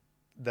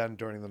then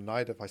during the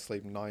night, if I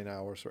sleep 9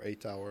 hours or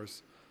 8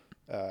 hours,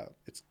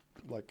 it's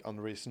like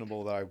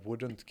unreasonable that I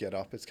wouldn't get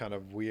up. It's kind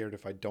of weird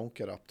if I don't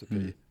get up to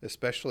pee,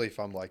 especially if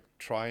I'm like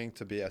trying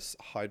to be as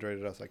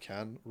hydrated as I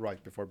can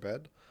right before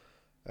bed.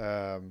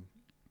 So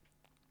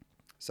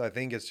I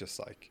think it's just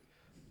like,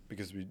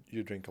 because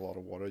you drink a lot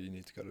of water, you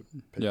need to go to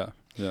pee. Yeah.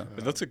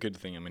 But that's a good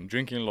thing. I mean,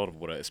 drinking a lot of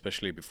water,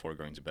 especially before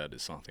going to bed,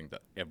 is something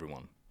that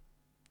everyone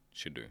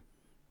should do.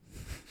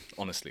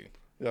 Honestly.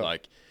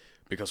 Like,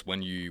 because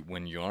when you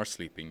are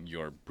sleeping,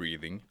 you're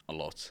breathing a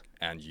lot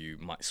and you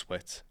might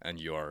sweat and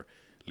you're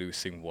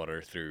losing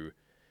water through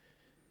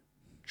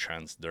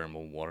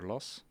transdermal water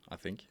loss, I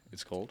think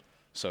it's called.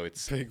 So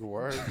it's big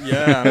word.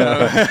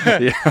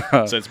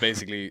 Yeah. So it's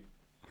basically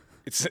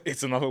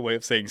it's another way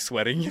of saying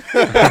sweating.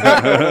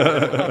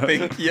 I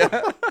think,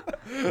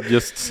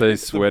 Just say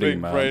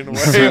sweating, man.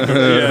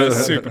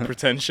 Super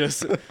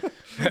pretentious.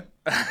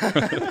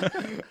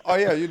 Oh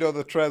yeah, you know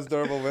the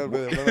transdermal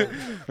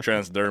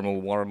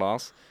water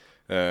loss.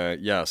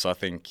 So I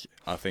think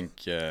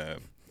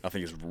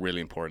it's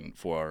really important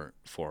for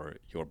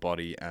your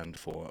body and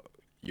for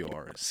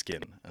your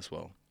skin as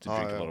well to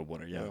drink a lot of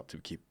water. To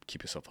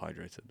keep yourself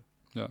hydrated.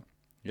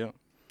 Yeah.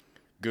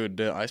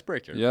 Good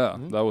icebreaker. Yeah,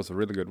 that was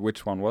really good.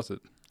 Which one was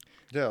it?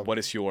 Yeah. What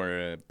is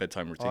your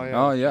bedtime routine?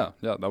 Yeah,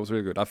 that was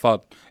really good. I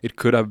thought it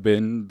could have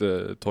been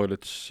the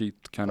toilet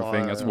sheet kind of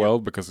thing as well,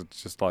 because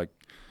it's just like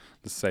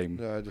the same.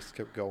 Yeah, I just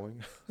kept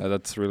going.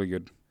 That's really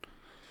good.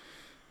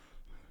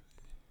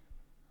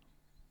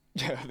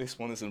 Yeah, this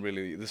one is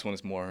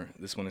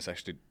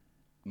actually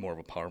more of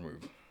a power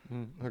move.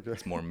 Okay.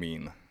 It's more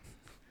mean.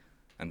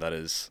 And that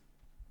is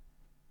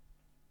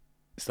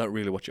that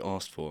really what you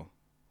asked for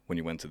when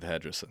you went to the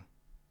hairdresser?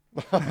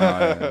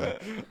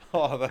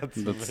 Oh,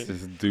 that's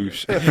just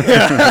douche.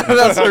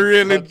 That's a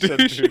really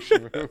douche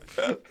move.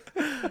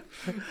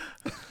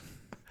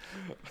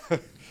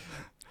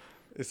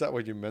 Is that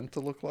what you meant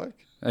to look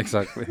like?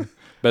 Exactly.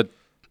 But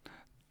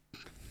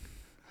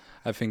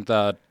I think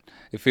that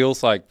it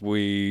feels like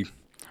we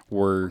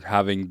were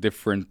having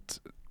different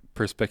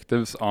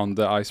perspectives on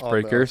the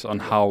icebreakers, on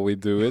how we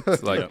do it.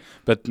 Like,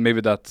 but maybe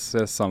that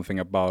says something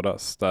about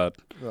us, that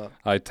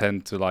I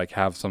tend to like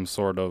have some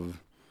sort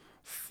of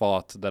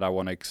thought that I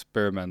want to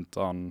experiment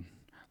on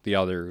the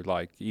other,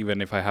 like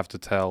even if I have to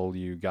tell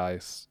you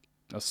guys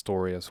a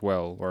story as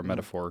well, or a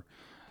metaphor,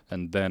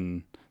 and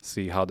then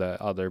see how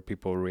the other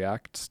people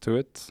react to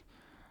it.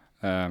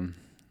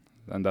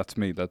 And that's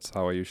me. That's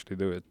how I usually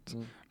do it.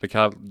 But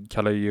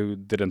Kalle, you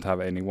didn't have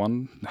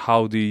anyone.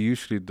 How do you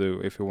usually do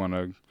if you want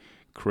to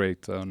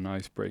create an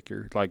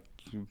icebreaker? Like,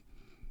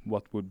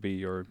 what would be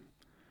your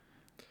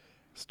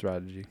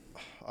strategy?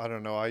 I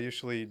don't know. I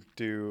usually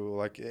do,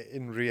 like,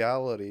 in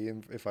reality,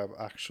 if I'm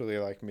actually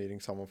like meeting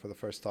someone for the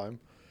first time,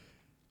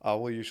 I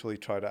will usually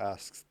try to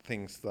ask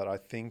things that I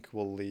think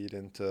will lead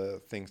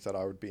into things that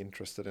I would be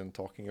interested in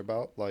talking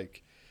about.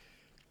 Like,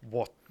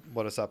 what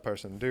does that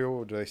person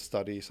do? Do they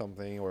study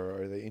something,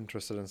 or are they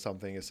interested in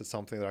something? Is it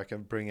something that I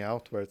can bring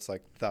out where it's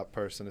like that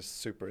person is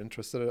super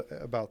interested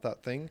about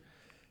that thing?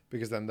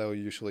 Because then they'll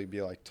usually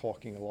be like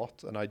talking a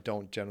lot, and I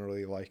don't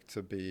generally like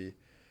to be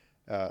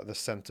the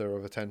center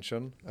of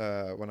attention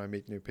when I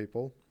meet new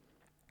people.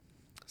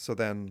 So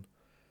then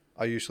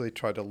I usually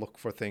try to look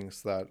for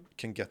things that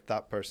can get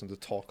that person to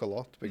talk a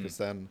lot, because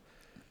then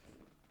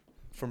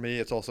for me,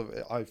 it's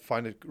also, I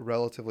find it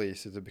relatively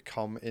easy to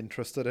become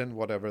interested in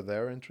whatever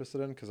they're interested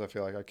in, because I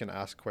feel like I can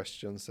ask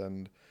questions,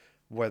 and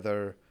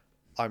whether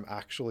I'm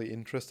actually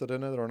interested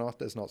in it or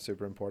not is not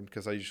super important,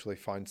 because I usually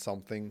find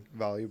something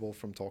valuable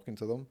from talking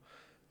to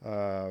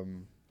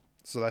them.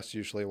 So that's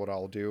usually what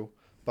I'll do.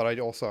 But I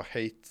also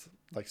hate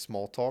like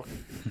small talk.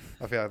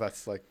 I feel like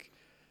that's like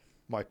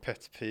my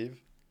pet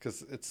peeve,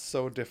 because it's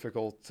so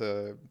difficult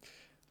to.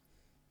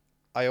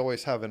 I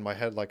always have in my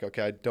head like,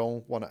 okay, I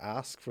don't want to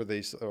ask for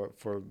these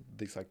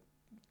like,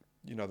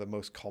 the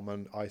most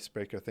common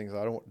icebreaker things.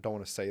 I don't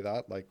want to say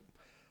that, like,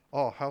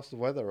 oh, how's the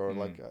weather, or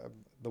like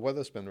the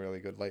weather's been really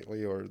good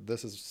lately, or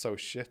this is so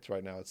shit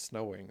right now, it's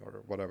snowing,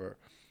 or whatever.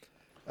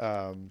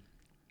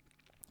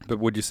 But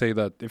would you say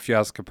that if you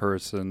ask a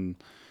person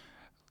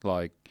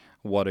like,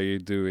 what are you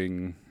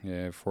doing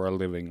for a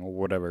living or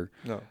whatever,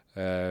 No.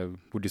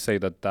 Would you say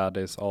that that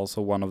is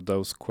also one of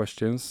those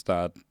questions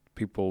that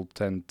people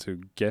tend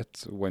to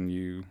get when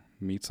you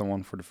meet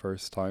someone for the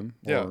first time?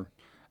 Yeah, or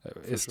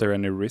is there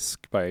any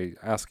risk by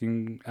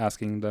asking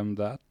them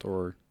that,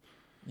 or?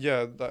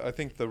 Yeah, I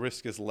think the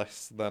risk is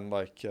less than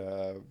like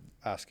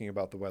asking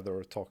about the weather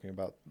or talking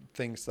about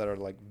things that are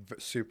like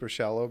super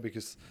shallow,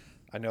 because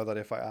I know that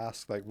if I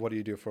ask like, what do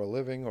you do for a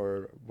living,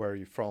 or where are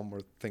you from,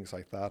 or things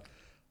like that,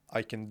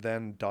 I can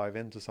then dive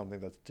into something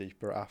that's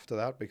deeper after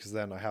that, because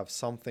then I have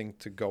something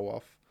to go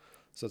off.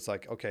 So it's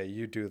like, okay,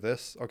 you do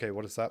this. Okay,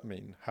 what does that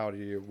mean?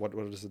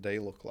 What does a day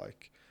look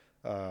like?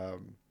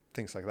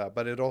 Things like that.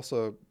 But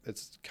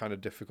it's kind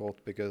of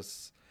difficult,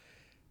 because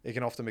it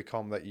can often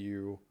become that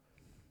you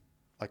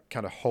like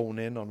kind of hone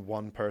in on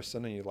one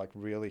person, and you like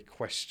really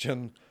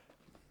question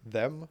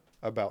them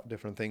about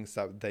different things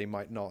that they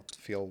might not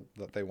feel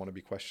that they want to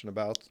be questioned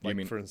about.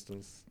 Like, for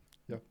instance,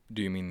 yeah.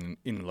 Do you mean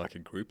in like a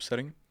group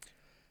setting?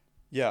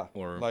 Yeah,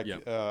 or like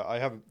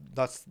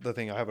that's the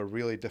thing. I have a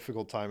really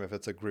difficult time if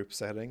it's a group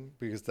setting,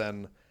 because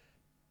then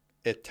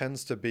it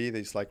tends to be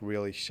these like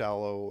really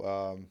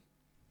shallow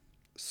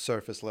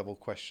surface level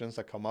questions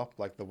that come up,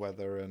 like the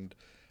weather, and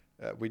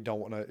we don't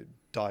want to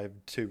dive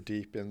too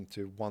deep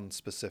into one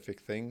specific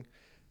thing,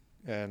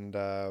 and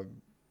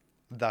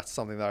that's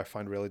something that I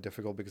find really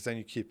difficult, because then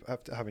you keep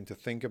having to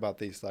think about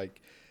these like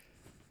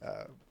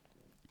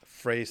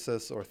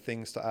phrases or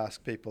things to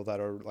ask people that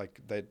are like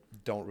that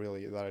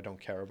I don't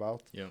care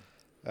about.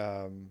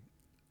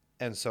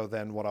 And so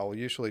then what I'll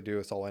usually do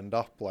is I'll end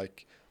up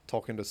like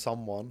talking to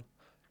someone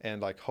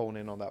and like hone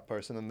in on that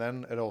person, and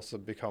then it also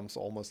becomes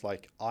almost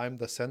like I'm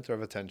the center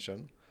of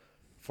attention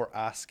for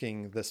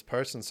asking this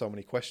person so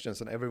many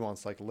questions, and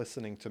everyone's like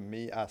listening to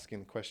me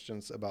asking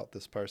questions about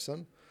this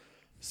person.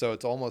 So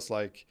it's almost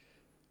like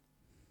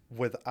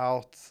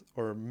without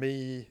or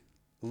me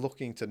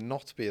looking to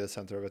not be the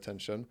center of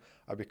attention,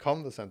 I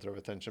become the center of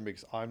attention,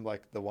 because I'm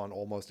like the one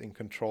almost in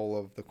control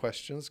of the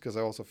questions. Because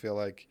I also feel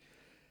like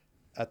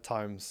at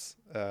times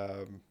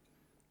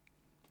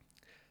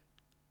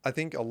I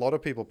think a lot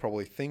of people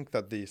probably think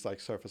that these like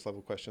surface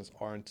level questions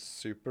aren't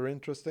super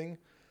interesting.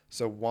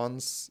 So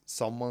once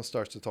someone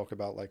starts to talk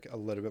about like a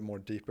little bit more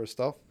deeper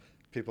stuff,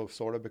 people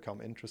sort of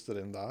become interested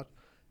in that,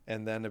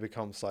 and then it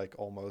becomes like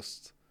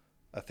almost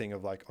a thing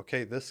of like,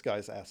 okay, this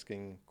guy's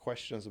asking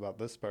questions about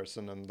this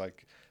person and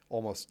like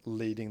almost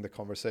leading the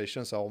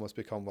conversation. So I almost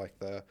become like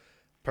the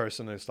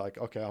person who's like,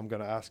 okay, I'm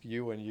going to ask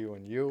you and you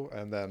and you.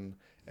 And then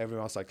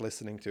everyone's like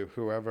listening to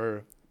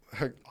whoever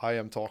I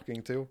am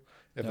talking to,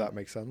 if that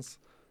makes sense.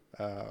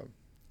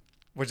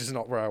 Which is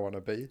not where I want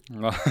to be.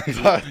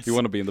 You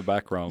want to be in the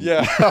background.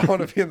 Yeah, I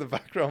want to be in the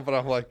background, but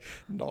I'm like,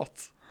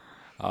 not.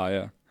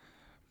 Yeah.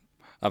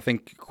 I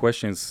think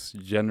questions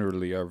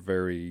generally are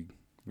very,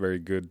 very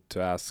good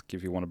to ask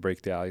if you want to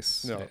break the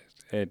ice. No.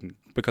 And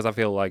because I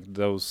feel like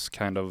those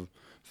kind of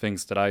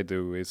things that I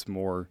do is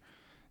more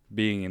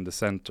being in the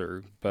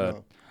center,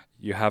 but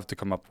you have to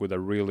come up with a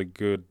really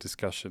good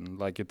discussion.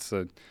 Like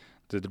the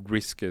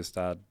risk is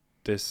that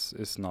this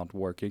is not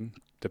working.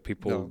 The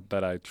people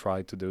that I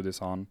try to do this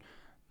on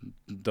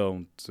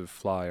don't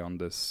fly on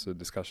this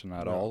discussion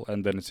at all,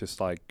 and then it's just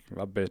like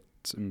a bit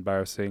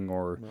embarrassing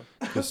or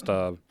just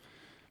a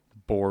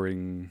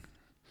boring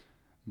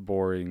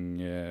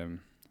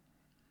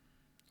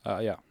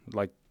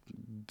like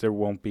there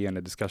won't be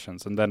any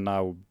discussions, and then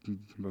I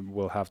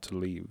will have to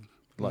leave.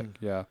 Like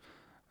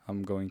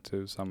I'm going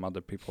to some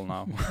other people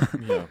now.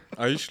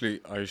 I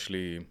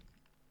usually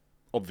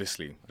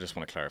obviously I just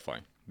want to clarify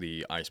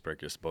the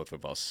icebreakers both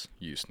of us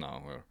use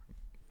now, or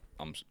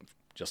I'm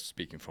just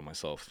speaking for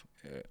myself,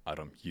 I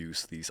don't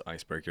use these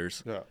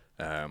icebreakers.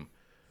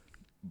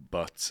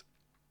 But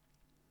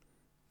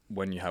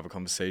when you have a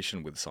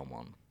conversation with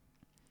someone,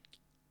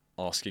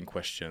 asking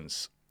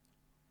questions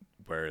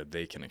where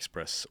they can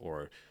express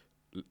or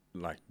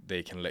like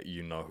they can let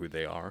you know who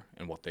they are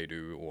and what they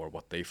do or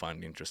what they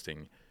find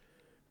interesting,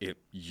 it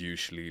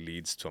usually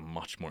leads to a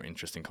much more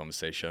interesting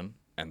conversation,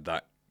 and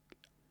that,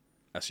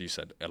 as you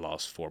said,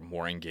 allows for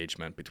more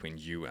engagement between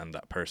you and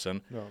that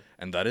person.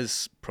 And that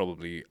is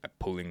probably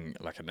pulling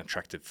like an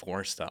attractive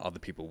force that other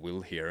people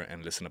will hear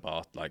and listen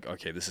about. Like,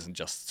 okay, this isn't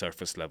just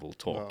surface level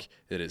talk.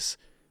 It is,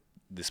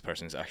 this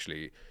person is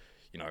actually,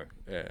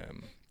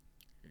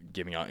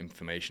 giving out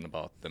information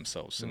about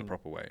themselves in a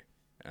proper way.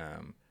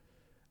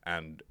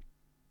 And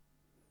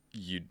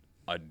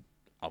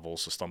I've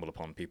also stumbled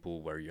upon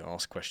people where you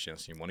ask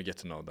questions, you want to get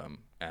to know them,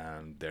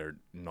 and they're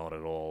not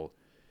at all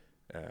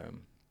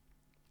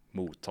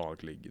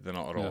mottaglig. They're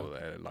not at all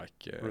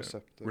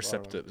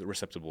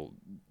receptible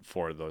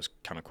for those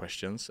kind of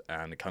questions,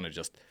 and it kind of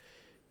just,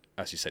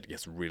 as you said, it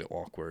gets really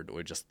awkward,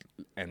 or it just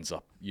ends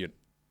up you're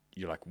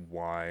like,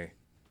 why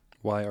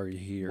are you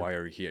here? Why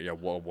are you here? Yeah,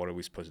 what are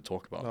we supposed to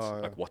talk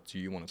about? Like, what do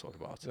you want to talk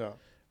about? Yeah.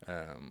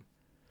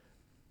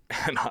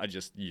 And I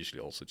just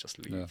usually also just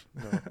leave.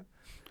 Yeah.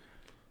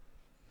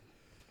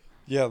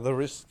 Yeah, the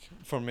risk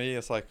for me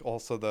is like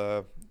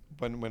also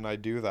when I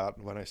do that,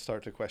 when I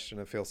start to question,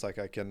 it feels like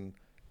I can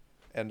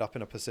end up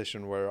in a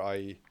position where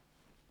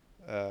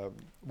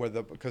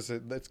because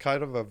it's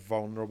kind of a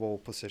vulnerable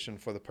position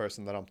for the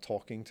person that I'm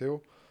talking to,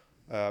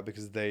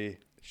 because they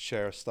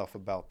share stuff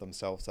about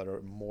themselves that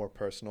are more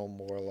personal,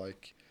 more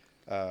like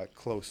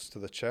close to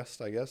the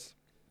chest, I guess.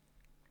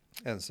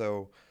 And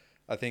so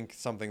I think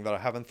something that I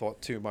haven't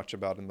thought too much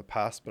about in the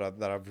past, but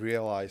that I've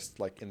realized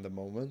like in the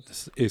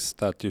moment is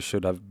that you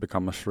should have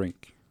become a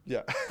shrink.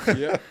 Yeah.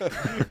 Yeah.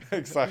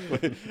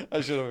 Exactly.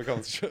 I should have become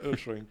a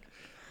shrink.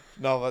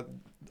 No, but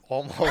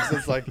almost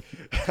it's like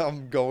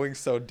I'm going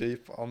so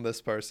deep on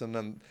this person,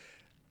 and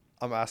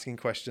I'm asking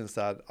questions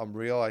that I'm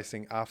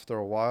realizing after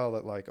a while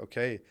that like,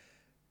 okay,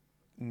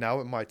 now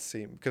it might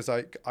seem, because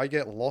I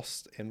get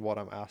lost in what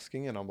I'm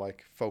asking, and I'm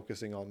like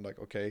focusing on like,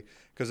 okay,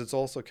 because it's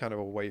also kind of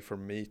a way for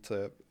me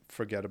to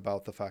forget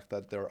about the fact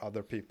that there are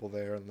other people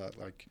there, and that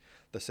like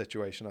the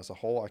situation as a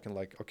whole, I can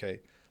like,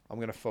 okay, I'm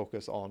going to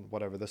focus on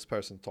whatever this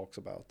person talks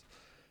about.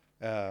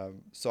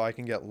 So I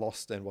can get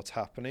lost in what's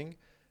happening.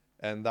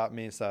 And that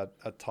means that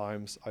at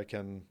times I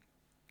can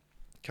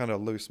kind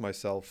of lose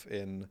myself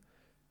in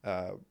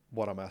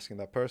what I'm asking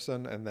that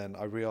person. And then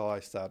I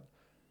realize that,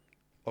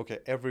 okay,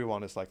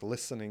 everyone is like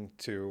listening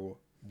to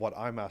what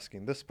I'm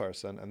asking this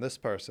person. And this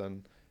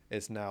person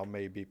is now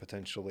maybe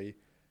potentially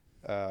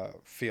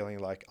feeling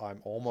like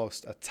I'm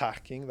almost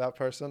attacking that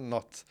person.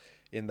 Not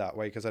in that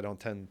way, because I don't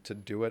tend to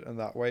do it in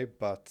that way.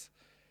 But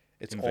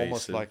it's invasive.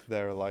 Almost like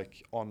they're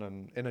like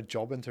in a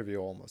job interview,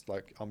 almost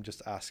like I'm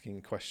just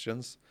asking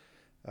questions.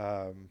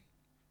 And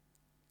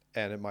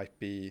it might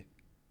be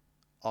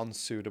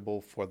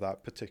unsuitable for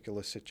that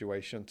particular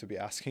situation to be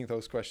asking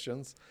those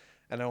questions,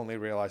 and I only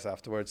realize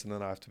afterwards, and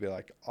then I have to be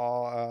like,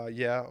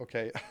 yeah,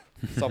 okay,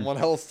 someone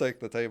else take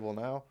the table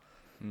now.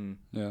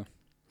 Yeah,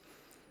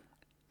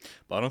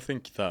 but I don't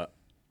think that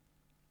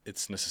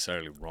it's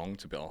necessarily wrong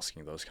to be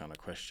asking those kind of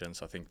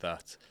questions. I think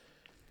that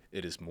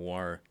it is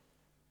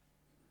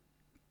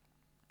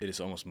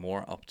almost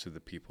more up to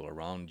the people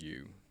around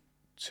you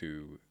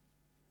to,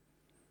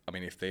 I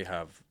mean, if they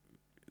have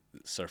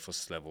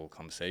surface level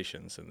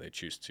conversations and they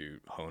choose to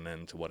hone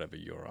in to whatever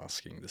you're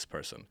asking this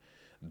person,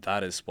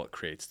 that is what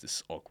creates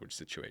this awkward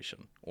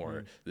situation,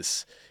 or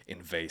this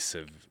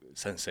invasive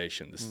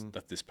sensation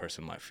that this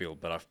person might feel.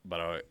 But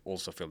I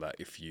also feel that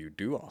if you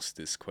do ask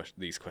these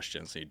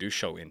questions, and you do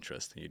show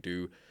interest, and you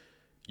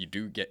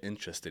do get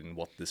interested in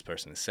what this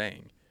person is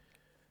saying,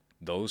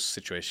 those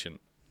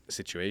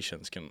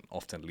situations can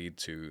often lead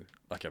to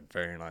like a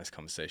very nice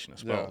conversation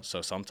as well.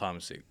 So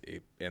sometimes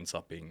it ends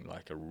up being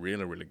like a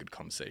really, really good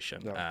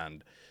conversation,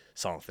 and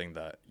something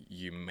that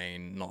you may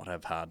not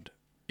have had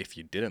if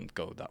you didn't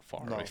go that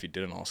far, or if you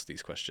didn't ask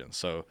these questions.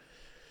 So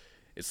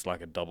it's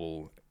like a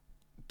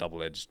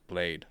double-edged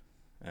blade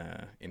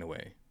in a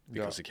way,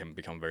 because it can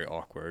become very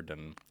awkward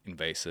and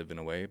invasive in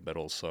a way, but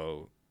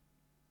also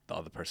the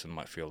other person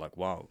might feel like,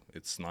 wow,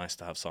 it's nice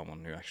to have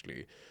someone who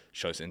actually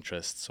shows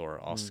interests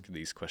or ask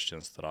these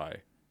questions that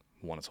I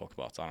want to talk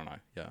about. I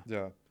don't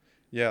know.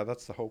 Yeah,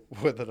 that's the hope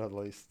with it, at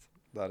least,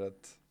 that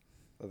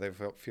they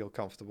feel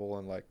comfortable,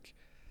 and like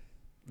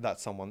that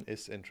someone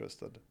is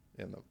interested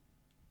in them,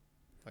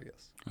 I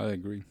guess. I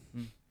agree.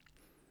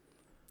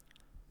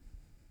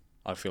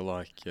 I feel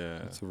like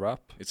it's a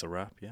wrap. It's a wrap, yeah.